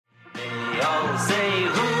Say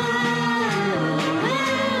who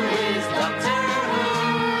is Doctor Who?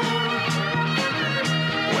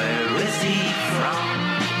 Where is he from?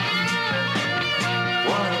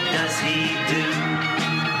 What does he do?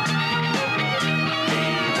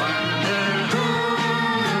 They wonder who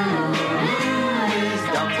is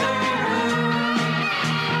Doctor Who?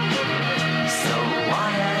 So I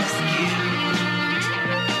ask you,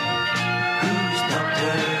 who's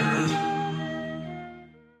Doctor Who?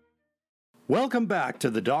 Welcome back to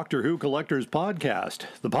the Doctor Who Collectors Podcast,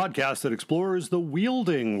 the podcast that explores the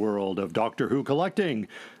wielding world of Doctor Who collecting.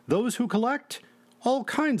 Those who collect all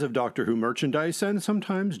kinds of Doctor Who merchandise and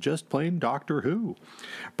sometimes just plain Doctor Who.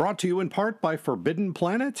 Brought to you in part by Forbidden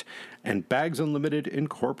Planet and Bags Unlimited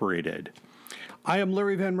Incorporated. I am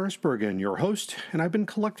Larry Van Mersbergen, your host, and I've been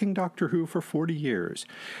collecting Doctor Who for 40 years.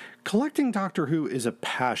 Collecting Doctor Who is a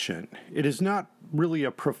passion. It is not really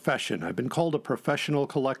a profession. I've been called a professional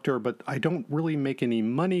collector, but I don't really make any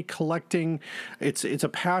money collecting. It's a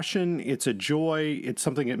passion, it's a joy, it's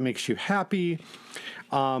something that makes you happy.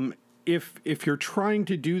 If you're trying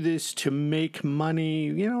to do this to make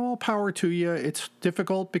money, all power to you. It's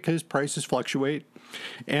difficult because prices fluctuate.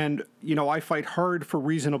 And, I fight hard for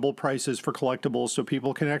reasonable prices for collectibles so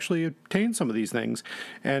people can actually obtain some of these things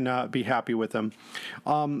and be happy with them.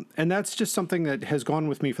 And that's just something that has gone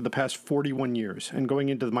with me for the past 41 years and going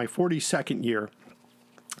into my 42nd year.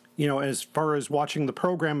 As far as watching the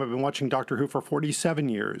program, I've been watching Doctor Who for 47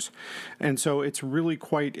 years. And so it's really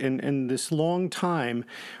quite, and this long time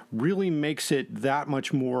really makes it that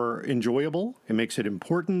much more enjoyable. It makes it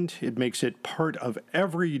important. It makes it part of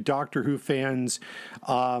every Doctor Who fan's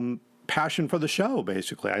passion for the show,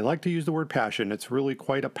 basically. I like to use the word passion. It's really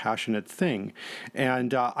quite a passionate thing.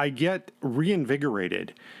 And I get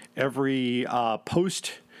reinvigorated every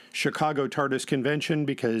post-Chicago TARDIS convention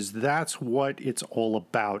because that's what it's all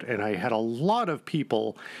about. And I had a lot of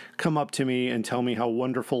people come up to me and tell me how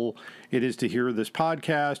wonderful it is to hear this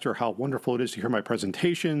podcast, or how wonderful it is to hear my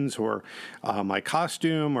presentations, or my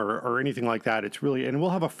costume, or anything like that. It's really, and we'll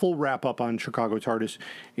have a full wrap up on Chicago TARDIS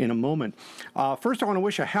in a moment. First, I want to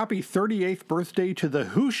wish a happy 38th birthday to the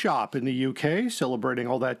Who Shop in the UK, celebrating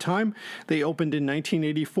all that time. They opened in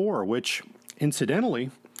 1984, which,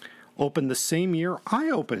 incidentally, opened the same year I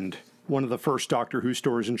opened one of the first Doctor Who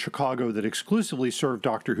stores in Chicago that exclusively served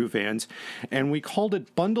Doctor Who fans, and we called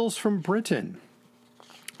it Bundles from Britain.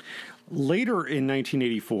 Later in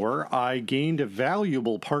 1984, I gained a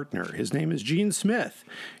valuable partner. His name is Gene Smith.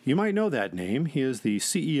 You might know that name. He is the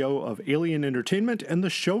CEO of Alien Entertainment and the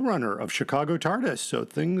showrunner of Chicago TARDIS, so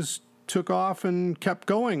things took off and kept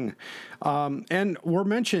going, and were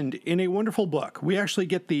mentioned in a wonderful book. We actually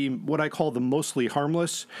get what I call the mostly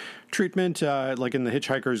harmless treatment, like in the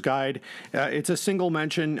Hitchhiker's Guide. It's a single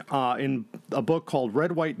mention in a book called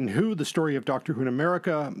Red, White, and Who, The Story of Doctor Who in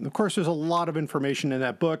America. Of course, there's a lot of information in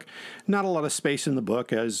that book. Not a lot of space in the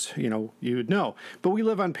book, as you would know. But we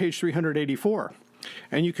live on page 384,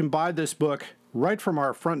 and you can buy this book right from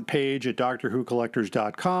our front page at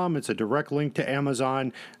DoctorWhoCollectors.com. It's a direct link to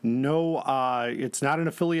Amazon. No, it's not an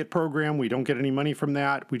affiliate program. We don't get any money from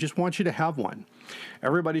that. We just want you to have one.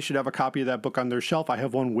 Everybody should have a copy of that book on their shelf. I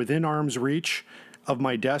have one within arm's reach of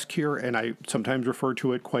my desk here, and I sometimes refer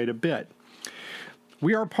to it quite a bit.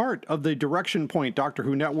 We are part of the Direction Point Doctor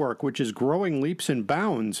Who Network, which is growing leaps and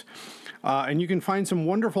bounds. And you can find some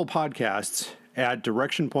wonderful podcasts at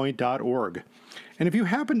directionpoint.org. And if you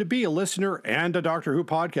happen to be a listener and a Doctor Who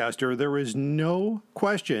podcaster, there is no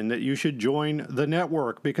question that you should join the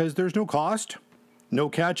network because there's no cost, no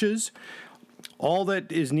catches. All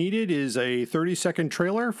that is needed is a 30-second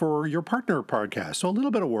trailer for your partner podcast. So a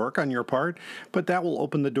little bit of work on your part, but that will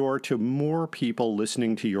open the door to more people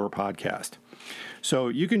listening to your podcast. So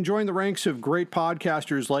you can join the ranks of great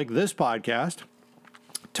podcasters like this podcast,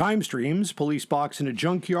 Time Streams, Police Box in a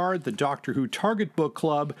Junkyard, the Doctor Who Target Book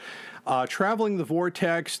Club, Traveling the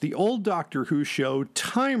Vortex, the Old Doctor Who Show,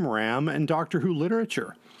 Time Ram, and Doctor Who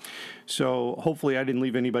Literature. So hopefully I didn't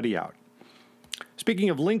leave anybody out. Speaking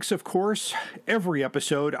of links, of course, every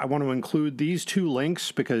episode I want to include these two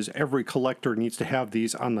links because every collector needs to have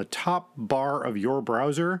these on the top bar of your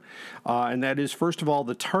browser. And that is, first of all,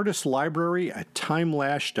 the TARDIS Library at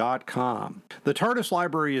timelash.com. The TARDIS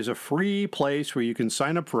Library is a free place where you can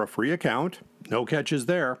sign up for a free account. No catches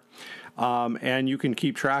there. And you can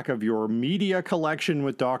keep track of your media collection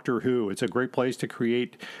with Doctor Who. It's a great place to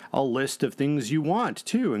create a list of things you want,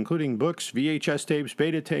 too, including books, VHS tapes,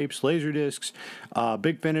 beta tapes, Laserdiscs,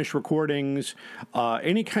 Big Finish recordings,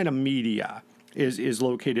 any kind of media. is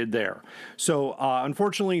located there. So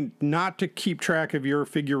unfortunately, not to keep track of your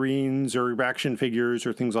figurines or action figures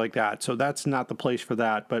or things like that. So that's not the place for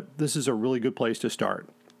that, but this is a really good place to start.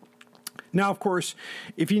 Now, of course,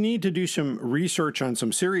 if you need to do some research on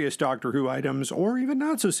some serious Doctor Who items or even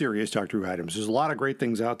not so serious Doctor Who items, there's a lot of great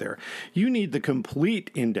things out there. You need the complete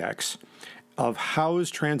index of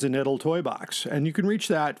Howe's Transcendental Toy Box, and you can reach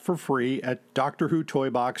that for free at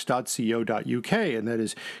doctorwhotoybox.co.uk, and that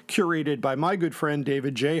is curated by my good friend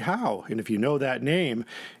David J. Howe. And if you know that name,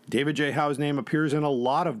 David J. Howe's name appears in a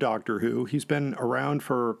lot of Doctor Who. He's been around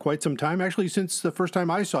for quite some time, actually since the first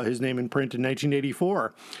time I saw his name in print in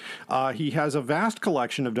 1984. He has a vast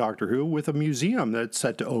collection of Doctor Who with a museum that's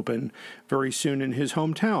set to open very soon in his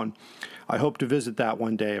hometown. I hope to visit that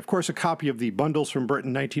one day. Of course, a copy of the Bundles from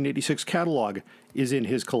Britain 1986 catalog is in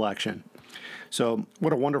his collection. So,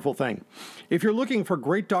 what a wonderful thing. If you're looking for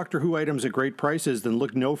great Doctor Who items at great prices, then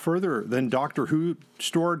look no further than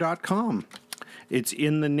DoctorWhoStore.com. It's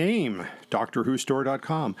in the name,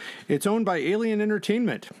 DoctorWhoStore.com. It's owned by Alien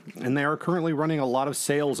Entertainment, and they are currently running a lot of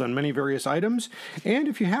sales on many various items. And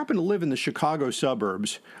if you happen to live in the Chicago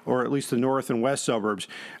suburbs, or at least the north and west suburbs,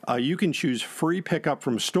 you can choose free pickup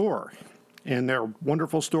from store. And their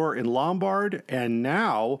wonderful store in Lombard, and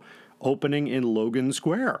now opening in Logan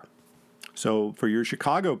Square. So for your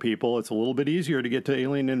Chicago people, it's a little bit easier to get to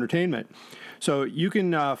Alien Entertainment. So you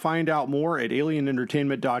can find out more at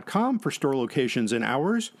alienentertainment.com for store locations and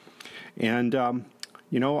hours. And,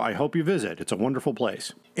 I hope you visit. It's a wonderful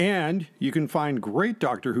place. And you can find great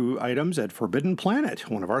Doctor Who items at Forbidden Planet,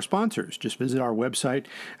 one of our sponsors. Just visit our website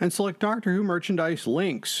and select Doctor Who merchandise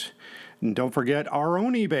links. And don't forget our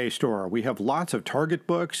own eBay store. We have lots of Target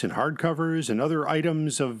books and hardcovers and other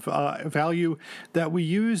items of value that we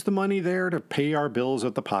use the money there to pay our bills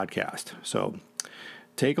at the podcast. So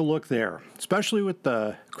take a look there, especially with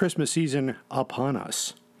the Christmas season upon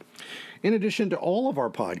us. In addition to all of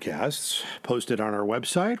our podcasts posted on our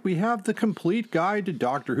website, we have the complete guide to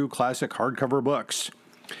Doctor Who classic hardcover books.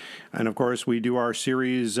 And of course, we do our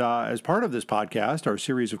series as part of this podcast, our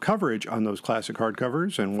series of coverage on those classic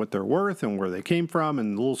hardcovers and what they're worth and where they came from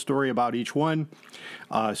and a little story about each one.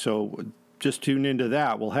 So just tune into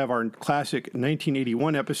that. We'll have our classic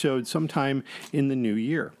 1981 episode sometime in the new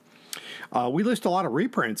year. We list a lot of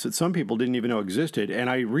reprints that some people didn't even know existed, and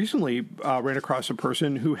I recently ran across a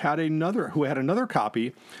person who had another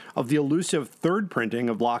copy of the elusive third printing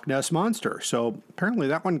of Loch Ness Monster. So apparently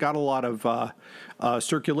that one got a lot of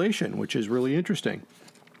circulation, which is really interesting.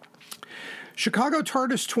 Chicago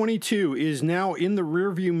TARDIS 22 is now in the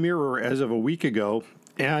rearview mirror as of a week ago,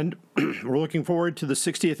 and we're looking forward to the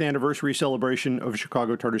 60th anniversary celebration of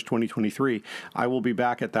Chicago TARDIS 2023. I will be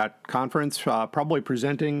back at that conference, probably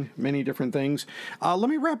presenting many different things. Let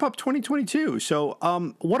me wrap up 2022.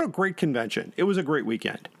 So what a great convention. It was a great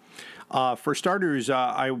weekend. For starters,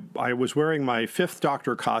 I was wearing my Fifth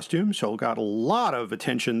Doctor costume, so got a lot of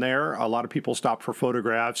attention there. A lot of people stopped for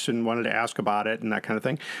photographs and wanted to ask about it and that kind of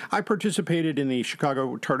thing. I participated in the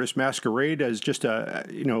Chicago TARDIS Masquerade as just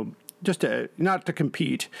not to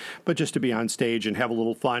compete, but just to be on stage and have a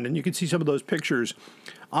little fun. And you can see some of those pictures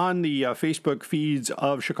on the Facebook feeds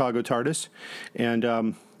of Chicago TARDIS.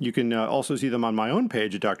 And you can also see them on my own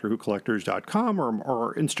page at DoctorWhoCollectors.com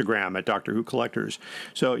or Instagram at DoctorWhoCollectors.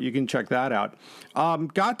 So you can check that out.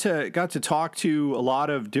 Got to talk to a lot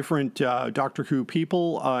of different Doctor Who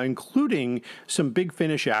people, including some Big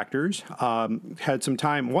Finish actors. Had some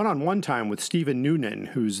one-on-one time with Stephen Noonan,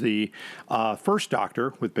 who's the first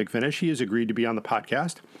Doctor with Big Finish. He has agreed to be on the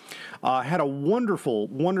podcast. Had a wonderful,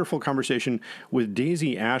 wonderful conversation with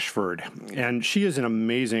Daisy Ashford, and she is an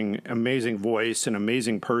amazing, amazing voice, an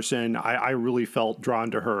amazing person. I really felt drawn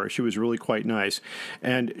to her. She was really quite nice.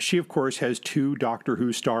 And she, of course, has two Doctor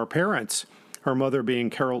Who star parents. Her mother being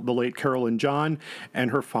the late Carolyn John,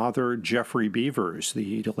 and her father, Geoffrey Beevers,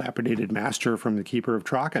 the dilapidated master from The Keeper of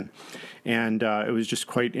Traken. And it was just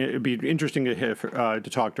it'd be interesting to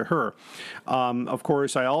talk to her. Of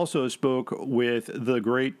course, I also spoke with the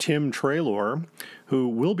great Tim Traylor, who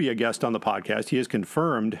will be a guest on the podcast. He is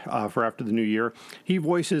confirmed for after the new year. He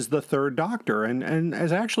voices the third Doctor and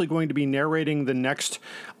is actually going to be narrating the next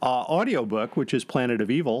audiobook, which is Planet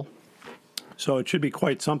of Evil. So it should be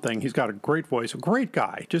quite something. He's got a great voice, a great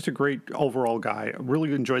guy, just a great overall guy.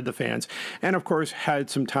 Really enjoyed the fans. And, of course,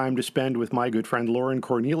 had some time to spend with my good friend Lauren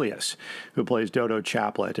Cornelius, who plays Dodo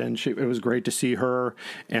Chaplet. And it was great to see her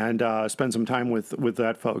and spend some time with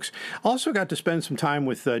that folks. Also got to spend some time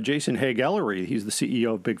with Jason Haig-Ellery. He's the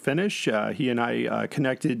CEO of Big Finish. He and I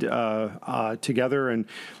connected together and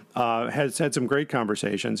has had some great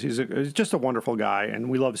conversations. He's just a wonderful guy, and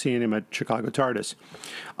we love seeing him at Chicago TARDIS.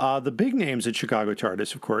 The big names at Chicago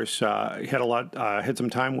TARDIS, of course, had some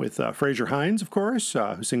time with Fraser Hines, of course,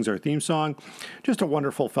 who sings our theme song. Just a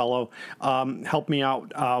wonderful fellow. Helped me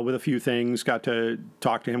out with a few things. Got to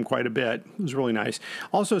talk to him quite a bit. It was really nice.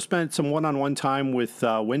 Also spent some one-on-one time with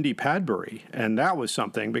Wendy Padbury, and that was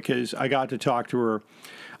something because I got to talk to her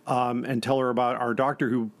and tell her about our Doctor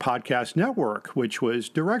Who podcast network, which was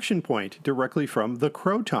Direction Point, directly from the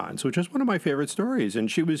Crotons, which is one of my favorite stories.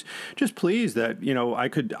 And she was just pleased that,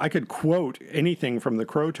 I could quote anything from the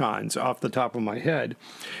Crotons off the top of my head.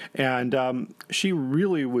 And she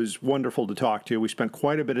really was wonderful to talk to. We spent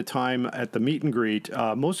quite a bit of time at the meet and greet,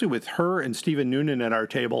 mostly with her and Stephen Noonan at our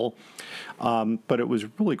table, but it was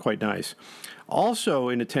really quite nice. Also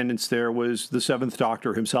in attendance there was the Seventh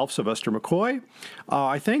Doctor himself, Sylvester McCoy.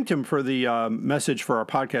 I thanked him for the message for our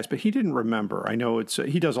podcast, but he didn't remember. I know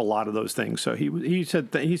he does a lot of those things, so he said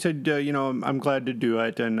I'm glad to do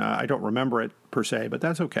it, and I don't remember it per se, but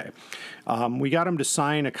that's okay. We got him to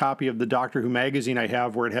sign a copy of the Doctor Who magazine I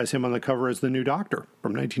have, where it has him on the cover as the new Doctor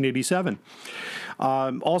from 1987.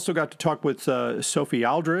 Also got to talk with Sophie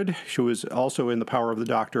Aldred. She was also in The Power of the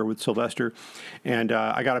Doctor with Sylvester, and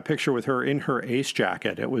I got a picture with her in her Ace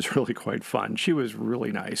jacket. It was really quite fun. She was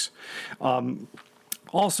really nice.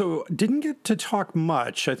 Also, didn't get to talk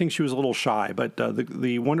much. I think she was a little shy, but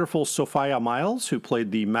the wonderful Sophia Miles, who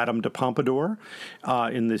played the Madame de Pompadour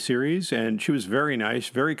in the series, and she was very nice,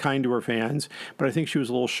 very kind to her fans, but I think she was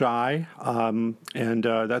a little shy, and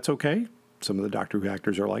that's okay. Some of the Doctor Who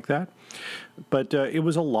actors are like that. But it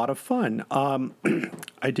was a lot of fun.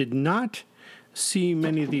 I did not see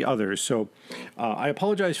many of the others, so I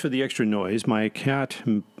apologize for the extra noise. My cat,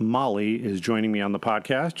 Molly, is joining me on the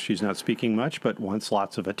podcast. She's not speaking much, but wants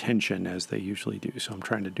lots of attention, as they usually do, so I'm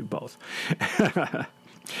trying to do both.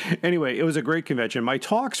 Anyway, it was a great convention. My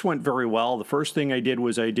talks went very well. The first thing I did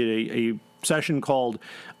was I did a session called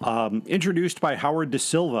Introduced by Howard Da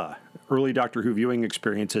Silva, Early Doctor Who Viewing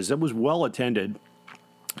Experiences. It was well attended.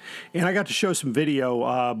 And I got to show some video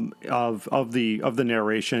of the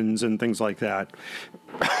narrations and things like that.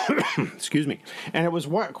 Excuse me. And it was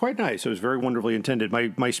quite nice. It was very wonderfully intended.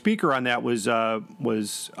 My speaker on that was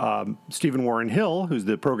Stephen Warren Hill, who's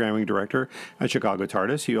the programming director at Chicago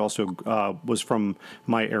TARDIS. He also was from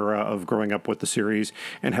my era of growing up with the series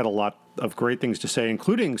and had a lot of great things to say,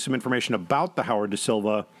 including some information about the Howard Da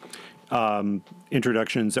Silva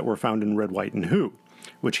introductions that were found in Red, White, and Who,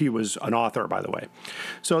 which he was an author, by the way.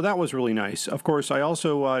 So that was really nice. Of course, I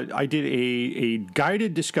also I did a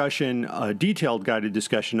guided discussion, a detailed guided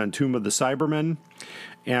discussion on Tomb of the Cybermen,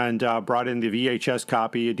 and brought in the VHS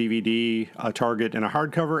copy, a DVD, a Target, and a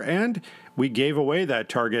hardcover, and we gave away that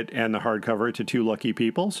Target and the hardcover to 2 lucky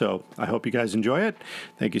people, so I hope you guys enjoy it.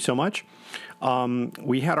 Thank you so much.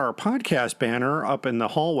 We had our podcast banner up in the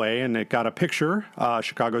hallway, and it got a picture.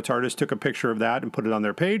 Chicago TARDIS took a picture of that and put it on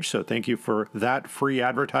their page, so thank you for that free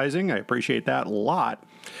advertising. I appreciate that a lot.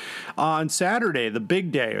 On Saturday, the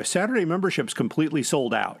big day, Saturday memberships completely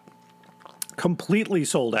sold out. Completely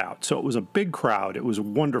sold out. So it was a big crowd. It was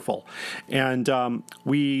wonderful. And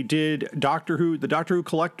we did the Doctor Who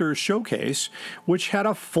Collectors Showcase, which had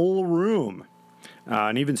a full room.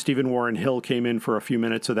 And even Stephen Warren Hill came in for a few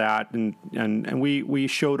minutes of that, and we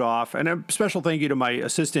showed off. And a special thank you to my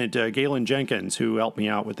assistant, Galen Jenkins, who helped me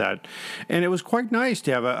out with that. And it was quite nice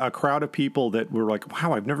to have a crowd of people that were like,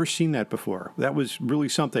 wow, I've never seen that before. That was really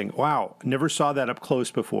something. Wow, never saw that up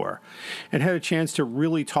close before. And had a chance to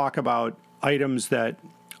really talk about items that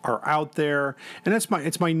are out there, and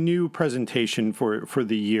it's my new presentation for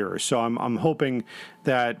the year. So I'm hoping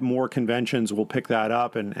that more conventions will pick that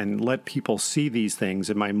up and let people see these things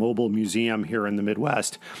in my mobile museum here in the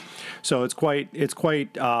Midwest. So it's quite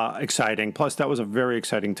exciting. Plus, that was a very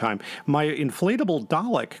exciting time. My inflatable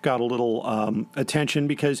Dalek got a little attention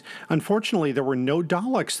because unfortunately there were no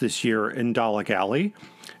Daleks this year in Dalek Alley.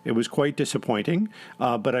 It was quite disappointing,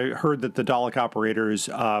 but I heard that the Dalek operators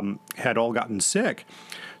had all gotten sick.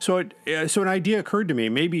 So an idea occurred to me.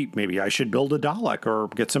 Maybe I should build a Dalek or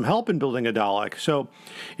get some help in building a Dalek. So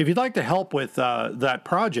if you'd like to help with that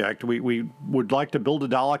project, we would like to build a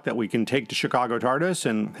Dalek that we can take to Chicago TARDIS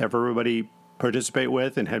and have everybody participate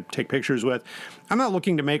with and take pictures with. I'm not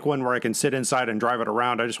looking to make one where I can sit inside and drive it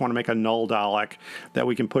around. I just want to make a null Dalek that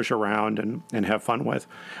we can push around and have fun with.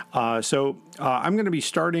 So I'm going to be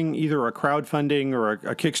starting either a crowdfunding or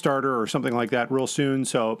a Kickstarter or something like that real soon.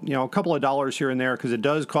 So, a couple of dollars here and there, because it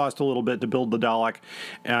does cost a little bit to build the Dalek,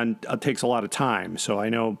 and it takes a lot of time. So I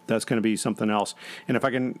know that's going to be something else. And if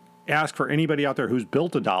I can ask for anybody out there who's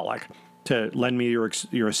built a Dalek, to lend me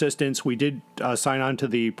your assistance. We did sign on to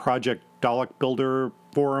the Project Dalek Builder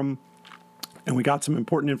forum, and we got some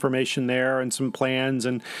important information there and some plans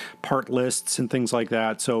and part lists and things like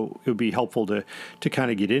that. So it would be helpful to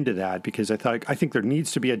kind of get into that, because I think there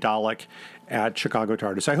needs to be a Dalek at Chicago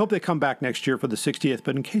TARDIS. I hope they come back next year for the 60th,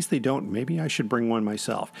 but in case they don't, maybe I should bring one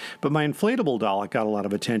myself. But my inflatable Dalek got a lot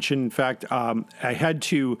of attention. In fact, I had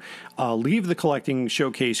to leave the collecting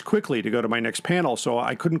showcase quickly to go to my next panel, so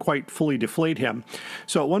I couldn't quite fully deflate him.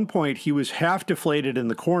 So at one point, he was half deflated in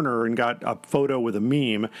the corner and got a photo with a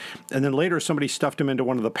meme, and then later somebody stuffed him into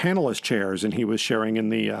one of the panelist chairs, and he was sharing in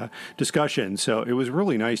the discussion. So it was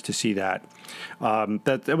really nice to see that.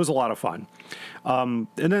 That was a lot of fun. And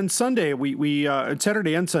then Sunday,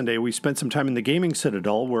 Saturday and Sunday, we spent some time in the Gaming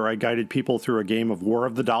Citadel, where I guided people through a game of War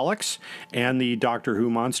of the Daleks and the Doctor Who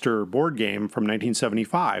Monster board game from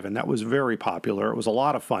 1975, and that was very popular. It was a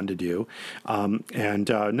lot of fun to do, and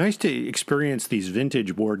nice to experience these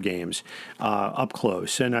vintage board games up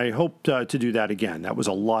close, and I hope to do that again. That was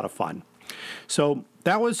a lot of fun. So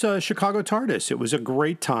that was Chicago TARDIS. It was a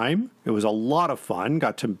great time. It was a lot of fun.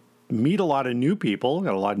 Got to meet a lot of new people,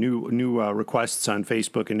 got a lot of new requests on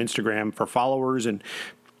Facebook and Instagram for followers, and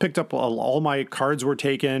picked up all my cards were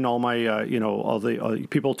taken, all my, all the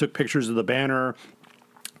people took pictures of the banner.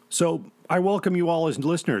 So I welcome you all as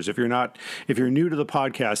listeners. If you're new to the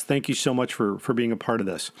podcast, thank you so much for being a part of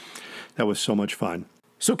this. That was so much fun.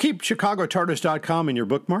 So keep ChicagoTARDIS.com in your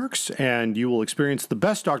bookmarks, and you will experience the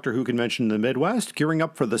best Doctor Who convention in the Midwest, gearing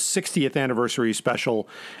up for the 60th anniversary special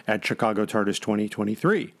at Chicago TARDIS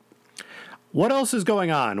 2023. What else is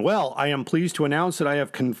going on? Well, I am pleased to announce that I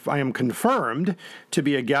am confirmed to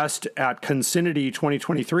be a guest at Consinity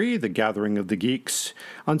 2023, the Gathering of the Geeks,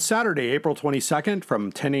 on Saturday, April 22nd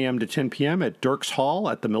from 10 a.m. to 10 p.m. at Dirks Hall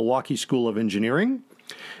at the Milwaukee School of Engineering.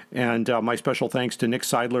 And my special thanks to Nick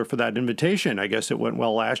Seidler for that invitation. I guess it went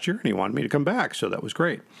well last year, and he wanted me to come back, so that was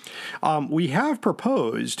great. We have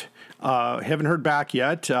proposed, haven't heard back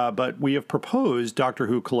yet, but we have proposed Doctor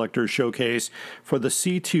Who Collectors Showcase for the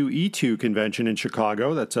C2E2 convention in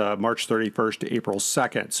Chicago. That's March 31st to April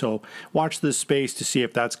 2nd. So watch this space to see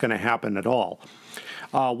if that's going to happen at all.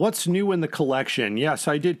 What's new in the collection? Yes,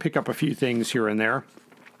 I did pick up a few things here and there,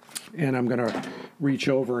 and I'm going to reach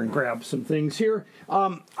over and grab some things here.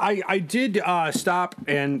 I did stop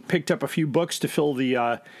and picked up a few books to fill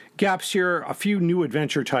the gaps here. A few new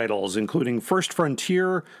adventure titles, including First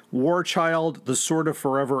Frontier, War Child, The Sword of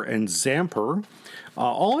Forever, and Zamper.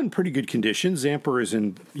 All in pretty good condition. Zamper is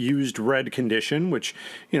in used red condition, which,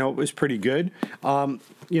 is pretty good. I'm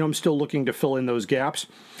still looking to fill in those gaps.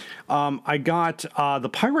 I got The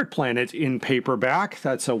Pirate Planet in paperback.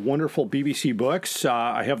 That's a wonderful BBC Books.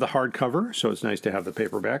 I have the hardcover, so it's nice to have the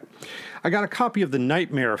paperback. I got a copy of The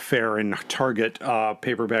Nightmare Fair in Target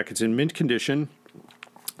paperback. It's in mint condition.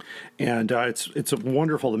 And it's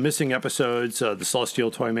wonderful. The missing episodes, the Celestial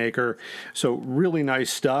Toymaker, so really nice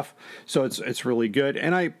stuff. So it's really good.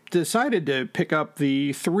 And I decided to pick up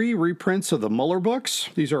the 3 reprints of the Muller books.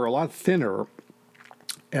 These are a lot thinner,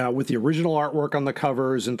 with the original artwork on the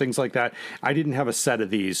covers and things like that. I didn't have a set of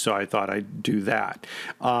these, so I thought I'd do that.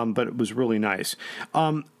 But it was really nice.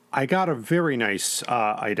 I got a very nice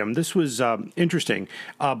item. This was interesting.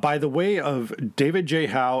 By the way of David J.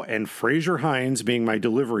 Howe and Fraser Hines being my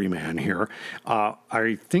delivery man here,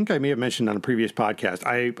 I think I may have mentioned on a previous podcast,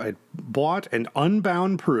 I bought an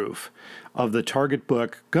unbound proof of the Target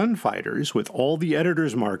book Gunfighters with all the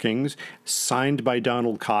editor's markings, signed by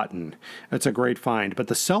Donald Cotton. That's a great find. But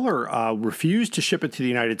the seller refused to ship it to the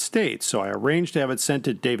United States, so I arranged to have it sent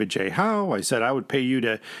to David J. Howe. I said I would pay you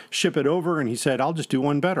to ship it over, and he said, I'll just do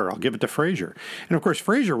one better. I'll give it to Fraser. And of course,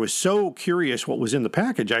 Fraser was so curious what was in the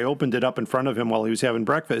package. I opened it up in front of him while he was having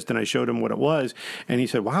breakfast, and I showed him what it was, and he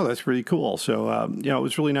said, wow, that's really cool. So, it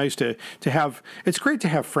was really nice to have, it's great to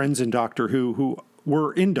have friends in Doctor Who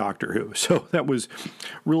were in Doctor Who. So that was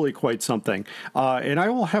really quite something. And I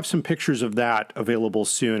will have some pictures of that available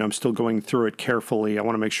soon. I'm still going through it carefully. I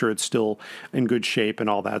want to make sure it's still in good shape and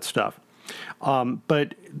all that stuff.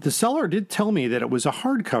 But the seller did tell me that it was a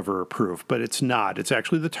hardcover proof, but it's not. It's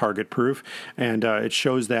actually the Target proof, and it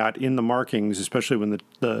shows that in the markings, especially when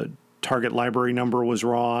the Target library number was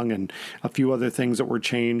wrong and a few other things that were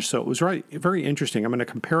changed. So it was very interesting. I'm going to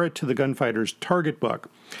compare it to the Gunfighters Target book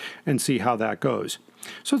and see how that goes.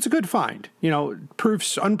 So it's a good find.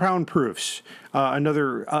 Proofs, unbound proofs,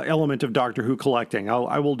 another element of Doctor Who collecting.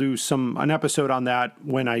 I will do an episode on that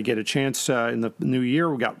when I get a chance in the new year.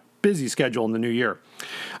 We've got busy schedule in the new year.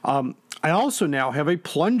 I also now have a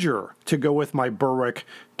plunger to go with my Berwick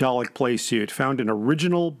Dalek play suit. Found an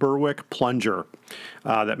original Berwick plunger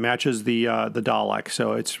that matches the Dalek.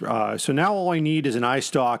 So now all I need is an eye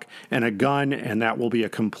stalk and a gun, and that will be a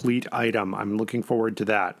complete item. I'm looking forward to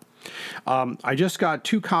that. I just got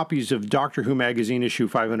 2 copies of Doctor Who Magazine issue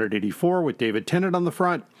 584 with David Tennant on the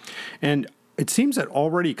front, and it seems that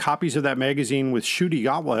already copies of that magazine with Ncuti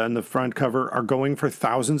Gatwa on the front cover are going for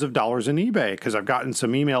thousands of dollars on eBay, because I've gotten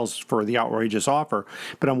some emails for the outrageous offer,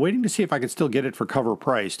 but I'm waiting to see if I can still get it for cover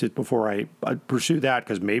price before I pursue that,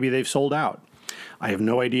 because maybe they've sold out. I have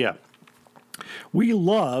no idea. We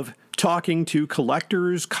love talking to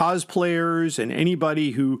collectors, cosplayers, and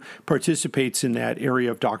anybody who participates in that area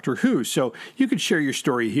of Doctor Who. So you could share your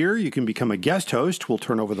story here. You can become a guest host. We'll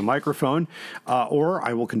turn over the microphone, or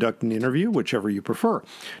I will conduct an interview, whichever you prefer.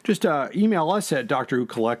 Just email us at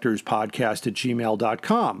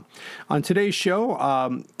drwhocollectorspodcast@gmail.com. On today's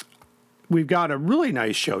show, we've got a really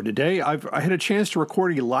nice show today. I had a chance to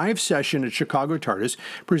record a live session at Chicago TARDIS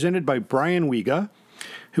presented by Brian Wiga,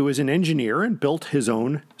 who is an engineer and built his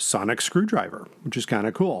own sonic screwdriver, which is kind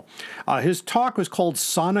of cool. His talk was called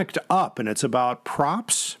Sonicked Up, and it's about prop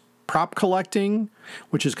collecting,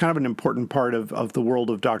 which is kind of an important part of the world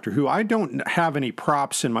of Doctor Who. I don't have any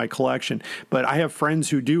props in my collection, but I have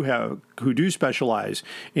friends who do specialize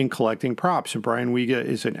in collecting props, and Brian Wiga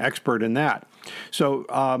is an expert in that. So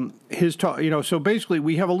his talk, so basically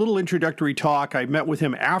we have a little introductory talk. I met with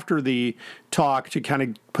him after the talk to kind of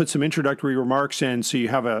put some introductory remarks in, so you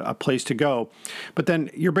have a place to go. But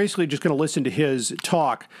then you're basically just going to listen to his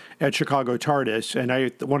talk at Chicago TARDIS, and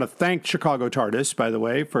I want to thank Chicago TARDIS, by the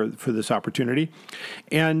way, for this opportunity.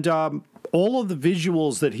 And all of the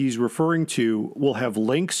visuals that he's referring to will have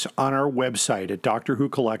links on our website at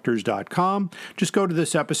drwhocollectors.com. Just go to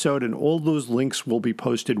this episode, and all those links will be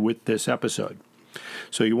posted with this episode.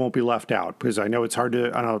 So you won't be left out, because I know it's hard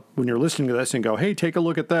to, when you're listening to this and go, hey, take a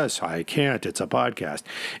look at this. I can't. It's a podcast.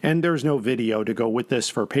 And there's no video to go with this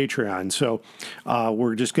for Patreon. So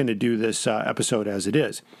we're just going to do this episode as it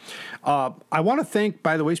is. I want to thank,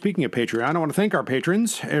 by the way, speaking of Patreon, I want to thank our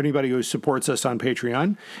patrons. Anybody who supports us on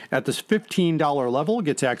Patreon at this $15 level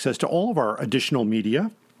gets access to all of our additional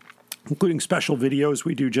media, including special videos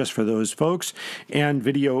we do just for those folks, and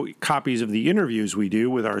video copies of the interviews we do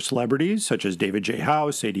with our celebrities, such as David J.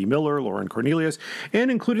 House, A.D. Miller, Lauren Cornelius, and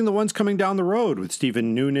including the ones coming down the road with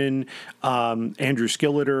Stephen Noonan, Andrew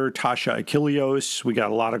Skilleter, Tasha Achilleos. We got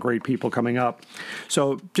a lot of great people coming up.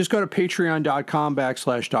 So just go to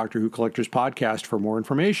patreon.com/Doctor Who Collectors Podcast for more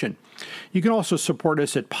information. You can also support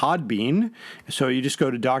us at Podbean. So you just go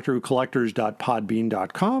to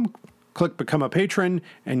drwhocollectors.podbean.com, click Become a Patron,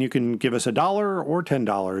 and you can give us $1 or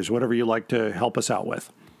 $10, whatever you like to help us out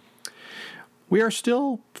with. We are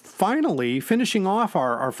still finally finishing off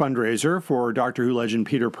our fundraiser for Doctor Who legend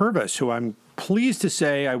Peter Purves, who I'm pleased to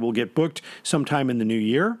say I will get booked sometime in the new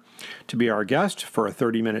year to be our guest for a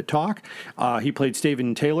 30-minute talk. He played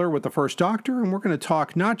Steven Taylor with the First Doctor, and we're going to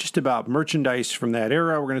talk not just about merchandise from that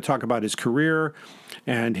era, we're going to talk about his career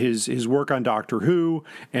and his work on Doctor Who,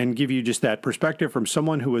 and give you just that perspective from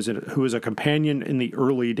someone who was a companion in the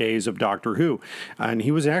early days of Doctor Who. And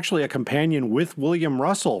he was actually a companion with William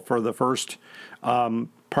Russell for the first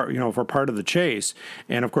for part of the chase.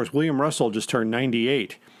 And of course, William Russell just turned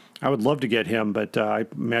 98. I would love to get him, but I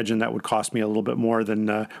imagine that would cost me a little bit more than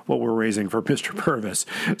what we're raising for Mr. Purves.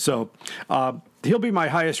 So he'll be my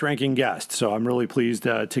highest ranking guest, so I'm really pleased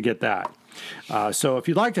to get that. So if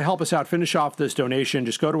you'd like to help us out, finish off this donation,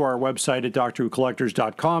 just go to our website at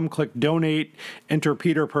drwhocollectors.com, click Donate, enter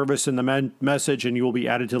Peter Purves in the message, and you will be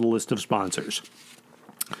added to the list of sponsors.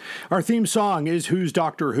 Our theme song is Who's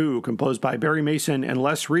Doctor Who, composed by Barry Mason and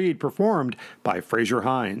Les Reed, performed by Fraser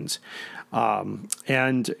Hines.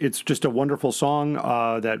 And it's just a wonderful song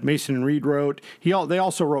that Mason and Reed wrote. They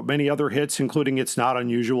also wrote many other hits, including It's Not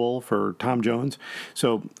Unusual for Tom Jones.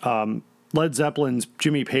 So Led Zeppelin's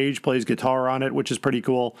Jimmy Page plays guitar on it, which is pretty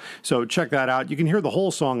cool. So check that out. You can hear the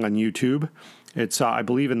whole song on YouTube. It's, I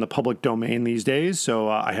believe, in the public domain these days. So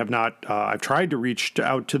I have not, I've tried to reach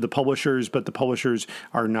out to the publishers, but the publishers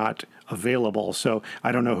are not available. So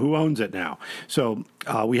I don't know who owns it now. So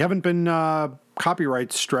we haven't been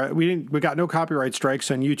copyright strike. We got no copyright strikes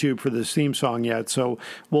on YouTube for this theme song yet. So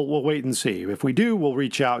we'll wait and see. If we do, we'll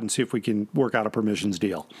reach out and see if we can work out a permissions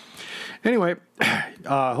deal. Anyway,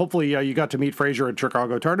 hopefully you got to meet Fraser at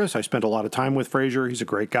Chicago TARDIS. I spent a lot of time with Fraser. He's a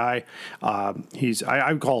great guy. I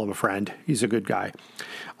would call him a friend. He's a good guy.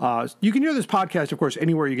 You can hear this podcast, of course,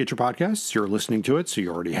 anywhere you get your podcasts. You're listening to it, so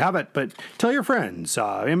you already have it. But tell your friends.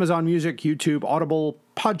 Amazon Music, YouTube, Audible,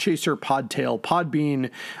 Podchaser, Podtail, Podbean,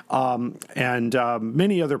 and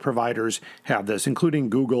many other providers have this, including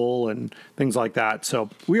Google and things like that. So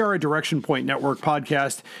we are a Direction Point Network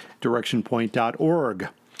podcast, directionpoint.org.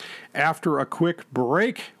 After a quick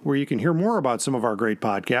break, where you can hear more about some of our great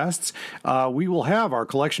podcasts, we will have our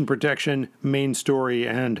collection protection main story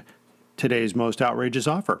and today's most outrageous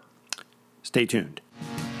offer. Stay tuned.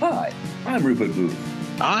 Hi, I'm Rupert Booth.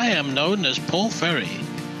 I am known as Paul Ferry.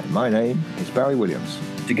 And my name is Barry Williams.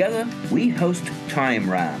 Together, we host Time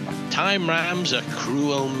Ram. Time Ram's a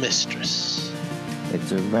cruel mistress.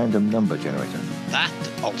 It's a random number generator. That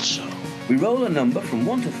also. We roll a number from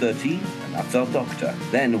 1 to 13, and that's our doctor.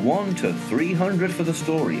 Then 1 to 300 for the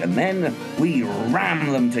story, and then we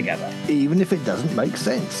ram them together. Even if it doesn't make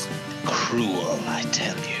sense. Cruel, I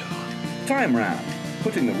tell you. Time Ram,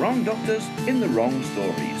 putting the wrong doctors in the wrong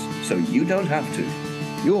stories, so you don't have to.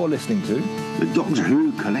 You're listening to the Doctor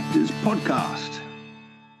Who Collectors Podcast.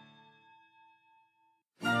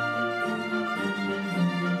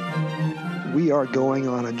 We are going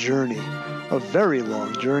on a journey, a very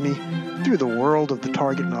long journey, through the world of the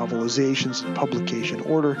Target novelizations in publication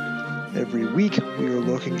order. Every week, we are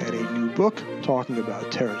looking at a new book, talking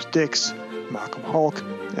about Terrence Dicks, Malcolm Hulke,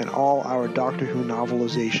 and all our Doctor Who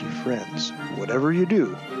novelization friends. Whatever you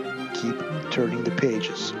do, keep turning the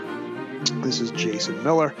pages. This is Jason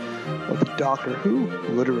Miller of the Doctor Who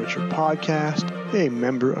Literature Podcast, a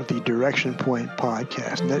member of the Direction Point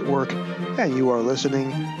Podcast Network, and you are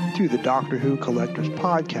listening to the Doctor Who Collectors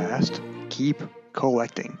Podcast. Keep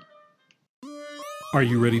collecting. Are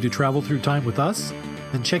you ready to travel through time with us?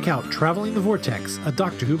 Then check out Traveling the Vortex, a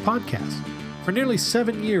Doctor Who podcast. For nearly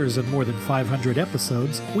 7 years and more than 500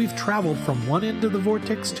 episodes, we've traveled from one end of the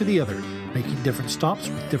vortex to the other, making different stops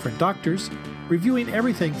with different doctors, reviewing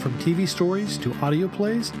everything from TV stories to audio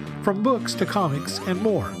plays, from books to comics, and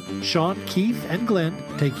more. Sean, Keith, and Glenn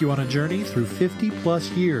take you on a journey through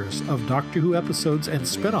 50-plus years of Doctor Who episodes and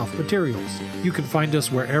spin-off materials. You can find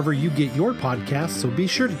us wherever you get your podcasts, so be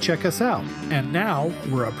sure to check us out. And now,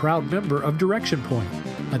 we're a proud member of Direction Point,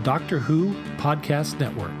 a Doctor Who podcast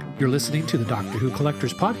network. You're listening to the Doctor Who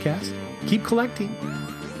Collectors Podcast. Keep collecting.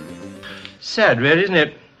 Sad, really, isn't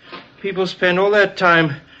it? People spend all their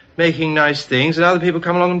time making nice things, and other people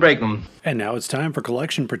come along and break them. And now it's time for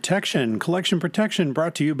Collection Protection. Collection Protection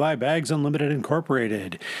brought to you by Bags Unlimited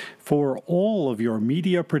Incorporated. For all of your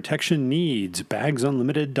media protection needs,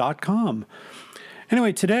 bagsunlimited.com.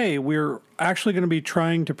 Anyway, today we're actually going to be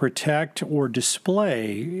trying to protect or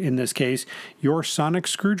display, in this case, your sonic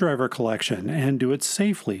screwdriver collection and do it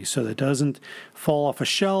safely so that it doesn't fall off a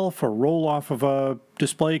shelf or roll off of a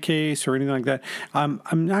display case or anything like that. I'm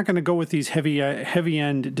not going to go with these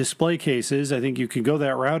heavy-end display cases. I think you can go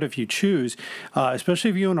that route if you choose, especially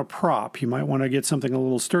if you own a prop. You might want to get something a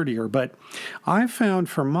little sturdier. But I found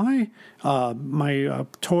for my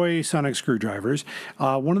toy sonic screwdrivers,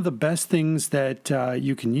 one of the best things that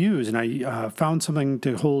you can use, and I found something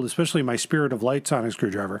to hold, especially my Spirit of Light sonic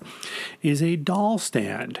screwdriver, is a doll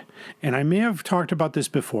stand. And I may have talked about this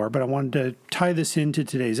before, but I wanted to tie this into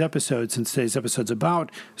today's episode, since today's episode's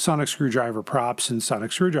about sonic screwdriver props and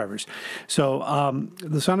sonic screwdrivers. So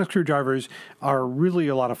the sonic screwdrivers are really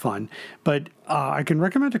a lot of fun, but I can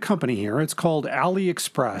recommend a company here. It's called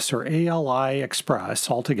AliExpress, or ALI Express,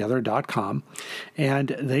 altogether.com,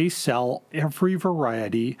 and they sell every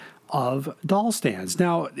variety of doll stands.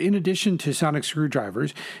 Now, in addition to sonic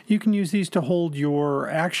screwdrivers, you can use these to hold your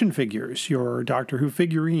action figures, your Doctor Who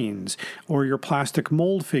figurines, or your plastic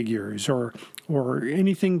mold figures, or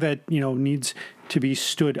anything that, needs to be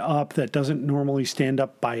stood up that doesn't normally stand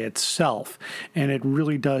up by itself. And it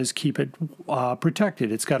really does keep it protected.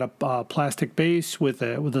 It's got a plastic base with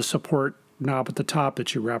a support knob at the top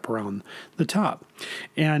that you wrap around the top.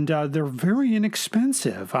 And they're very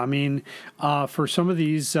inexpensive. I mean, for some of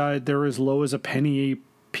these, they're as low as a penny a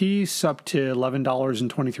piece up to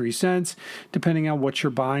 $11.23, depending on what you're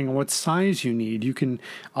buying and what size you need. You can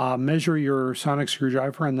measure your sonic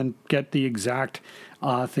screwdriver and then get the exact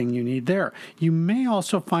thing you need there. You may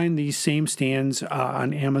also find these same stands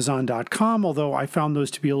on Amazon.com, although I found those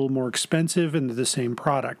to be a little more expensive and the same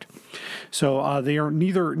product. So they are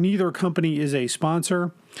neither company is a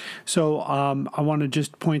sponsor. So I want to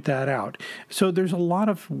just point that out. So there's a lot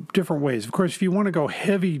of different ways. Of course, if you want to go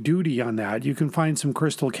heavy duty on that, you can find some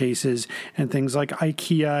crystal cases and things like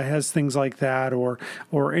IKEA has things like that, or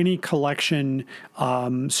any collection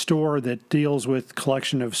store that deals with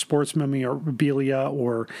collection of sports memorabilia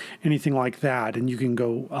or anything like that. And you can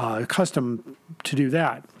go custom to do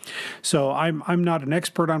that. So I'm not an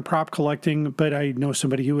expert on prop collecting, but I know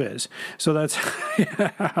somebody who is. So that's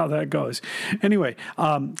how that goes. Anyway,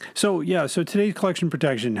 so today's collection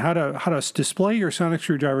protection, how to display your sonic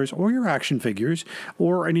screwdrivers or your action figures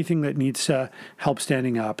or anything that needs help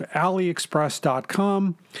standing up.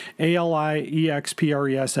 AliExpress.com,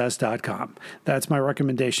 AliExpress.com. That's my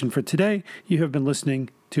recommendation for today. You have been listening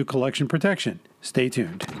to Collection Protection. Stay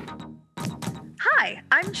tuned. Hi,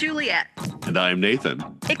 I'm Juliet. And I'm Nathan.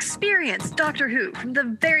 Experience Doctor Who from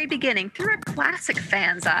the very beginning through a classic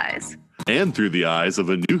fan's eyes. And through the eyes of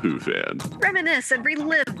a new Who fan. Reminisce and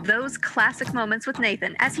relive those classic moments with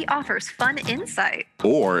Nathan as he offers fun insight.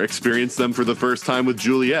 Or experience them for the first time with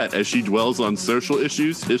Juliet as she dwells on social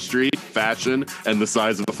issues, history, fashion, and the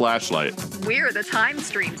size of a flashlight. We're the Time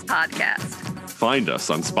Streams podcast. Find us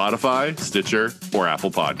on Spotify, Stitcher, or Apple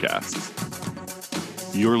Podcasts.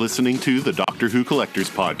 You're listening to the Doctor Who Collectors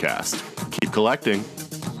Podcast. Keep collecting.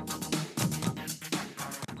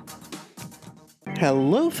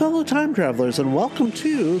 Hello, fellow time travelers, and welcome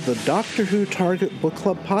to the Doctor Who Target Book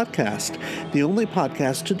Club podcast, the only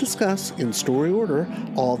podcast to discuss, in story order,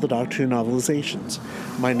 all the Doctor Who novelizations.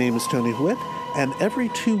 My name is Tony Whitt, and every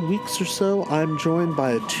 2 weeks or so, I'm joined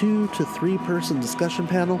by a 2 to 3 person discussion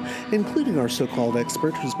panel, including our so-called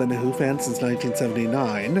expert who's been a Who fan since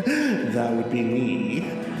 1979. That would be me.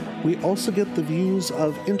 We also get the views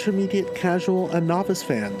of intermediate, casual, and novice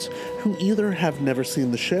fans who either have never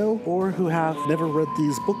seen the show or who have never read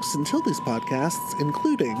these books until these podcasts,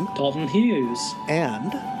 including Dalton Hughes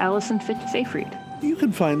and Alison Seyfried. You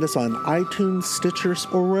can find us on iTunes, Stitcher,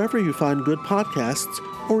 or wherever you find good podcasts,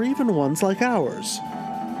 or even ones like ours.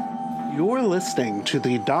 You're listening to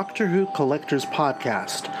the Doctor Who Collectors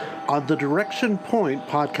Podcast on the Direction Point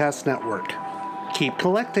Podcast Network. Keep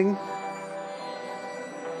collecting.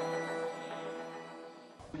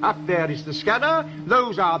 Up there is the scanner,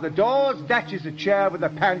 those are the doors, that is a chair with a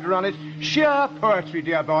panda on it. Sheer poetry,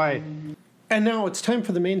 dear boy. And now it's time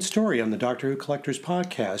for the main story on the Doctor Who Collectors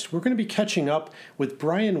Podcast. We're going to be catching up with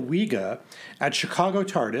Brian Wiga at Chicago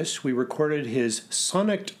TARDIS. We recorded his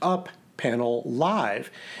Sonicked Up panel live.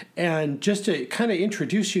 And just to kind of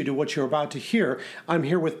introduce you to what you're about to hear, I'm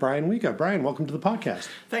here with Brian Wiga. Brian, welcome to the podcast.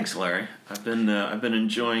 Thanks, Larry. I've been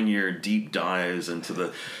enjoying your deep dives into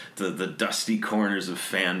the dusty corners of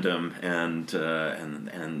fandom, and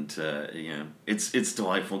you know, it's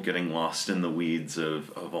delightful getting lost in the weeds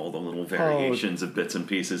of all the little variations of bits and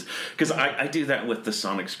pieces, because I do that with the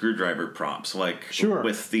sonic screwdriver props, like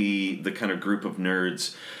with the kind of group of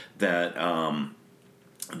nerds that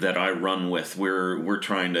I run with. We're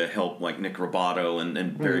trying to help, like Nick Roboto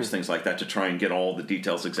and various things like that, to try and get all the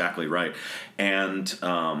details exactly right. And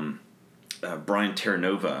Brian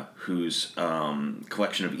Terranova, whose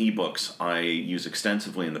collection of ebooks I use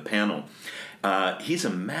extensively in the panel, he's a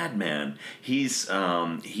madman. He's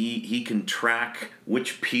he can track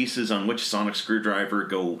which pieces on which sonic screwdriver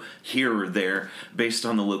go here or there based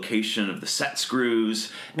on the location of the set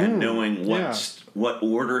screws, and knowing what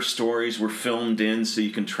order stories were filmed in, so you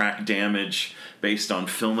can track damage based on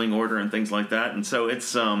filming order and things like that. And so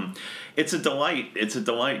it's a delight. It's a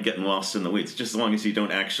delight getting lost in the weeds, just as long as you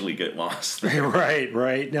don't actually get lost there.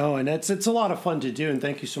 Right. No, and it's a lot of fun to do, and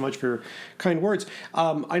thank you so much for your kind words.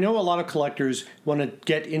 I know a lot of collectors want to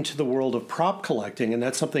get into the world of prop collecting, and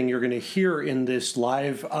that's something you're going to hear in this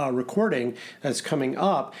live recording that's coming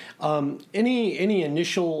up. Any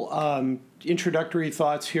initial introductory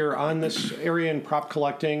thoughts here on this area in prop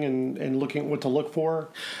collecting and looking what to look for?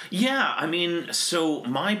 Yeah, I mean, so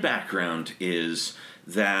my background is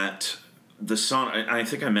that the sonic, I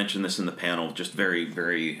think I mentioned this in the panel, just very,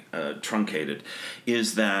 very truncated,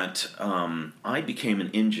 is that I became an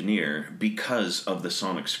engineer because of the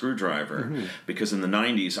sonic screwdriver. Because in the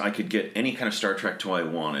 90s, I could get any kind of Star Trek toy I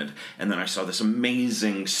wanted, and then I saw this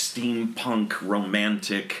amazing steampunk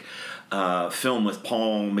romantic film with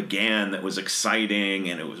Paul McGann that was exciting,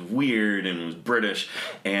 and it was weird, and it was British,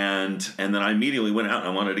 and then I immediately went out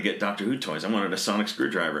and I wanted to get Doctor Who toys. I wanted a sonic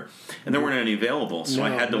screwdriver, and there weren't any available, so I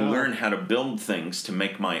had to learn how to build things to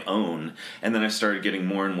make my own, and then I started getting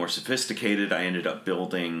more and more sophisticated. I got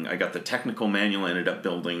the technical manual, I ended up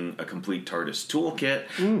building a complete TARDIS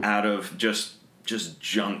toolkit out of just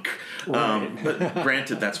junk. But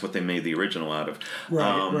granted, that's what they made the original out of.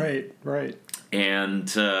 Right. And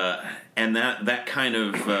that kind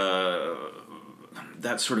of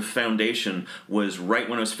that sort of foundation was right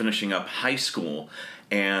when I was finishing up high school,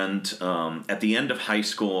 And at the end of high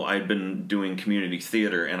school, I'd been doing community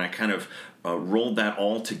theater, and I kind of rolled that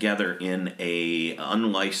all together in a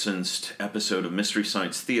unlicensed episode of Mystery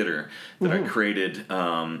Science Theater that I created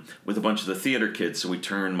with a bunch of the theater kids. So we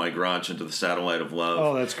turned my garage into the Satellite of Love.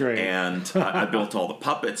 Oh, that's great. And I built all the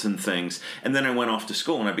puppets and things. And then I went off to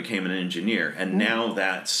school and I became an engineer. And now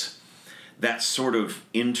that sort of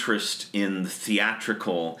interest in the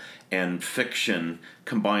theatrical and fiction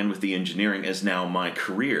combined with the engineering is now my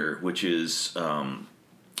career, which is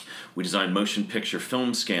we design motion picture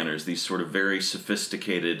film scanners, these sort of very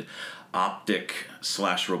sophisticated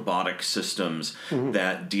optic/robotic systems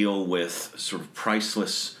that deal with sort of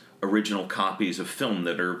priceless original copies of film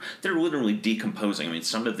that are literally decomposing. I mean,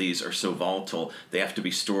 some of these are so volatile they have to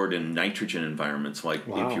be stored in nitrogen environments, like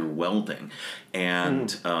if you're welding,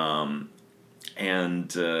 and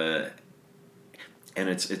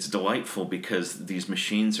it's delightful because these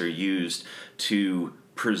machines are used to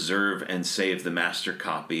preserve and save the master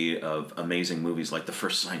copy of amazing movies like the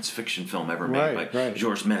first science fiction film ever made by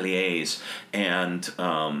Georges Méliès. And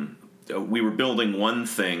we were building one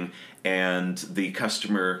thing, and the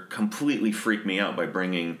customer completely freaked me out by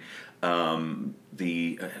bringing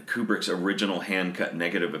the Kubrick's original hand-cut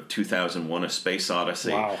negative of 2001: A Space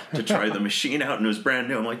Odyssey to try the machine out, and it was brand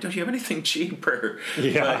new. I'm like, don't you have anything cheaper?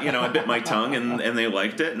 Yeah. But, I bit my tongue, and they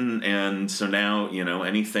liked it, and so now,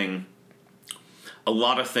 anything... A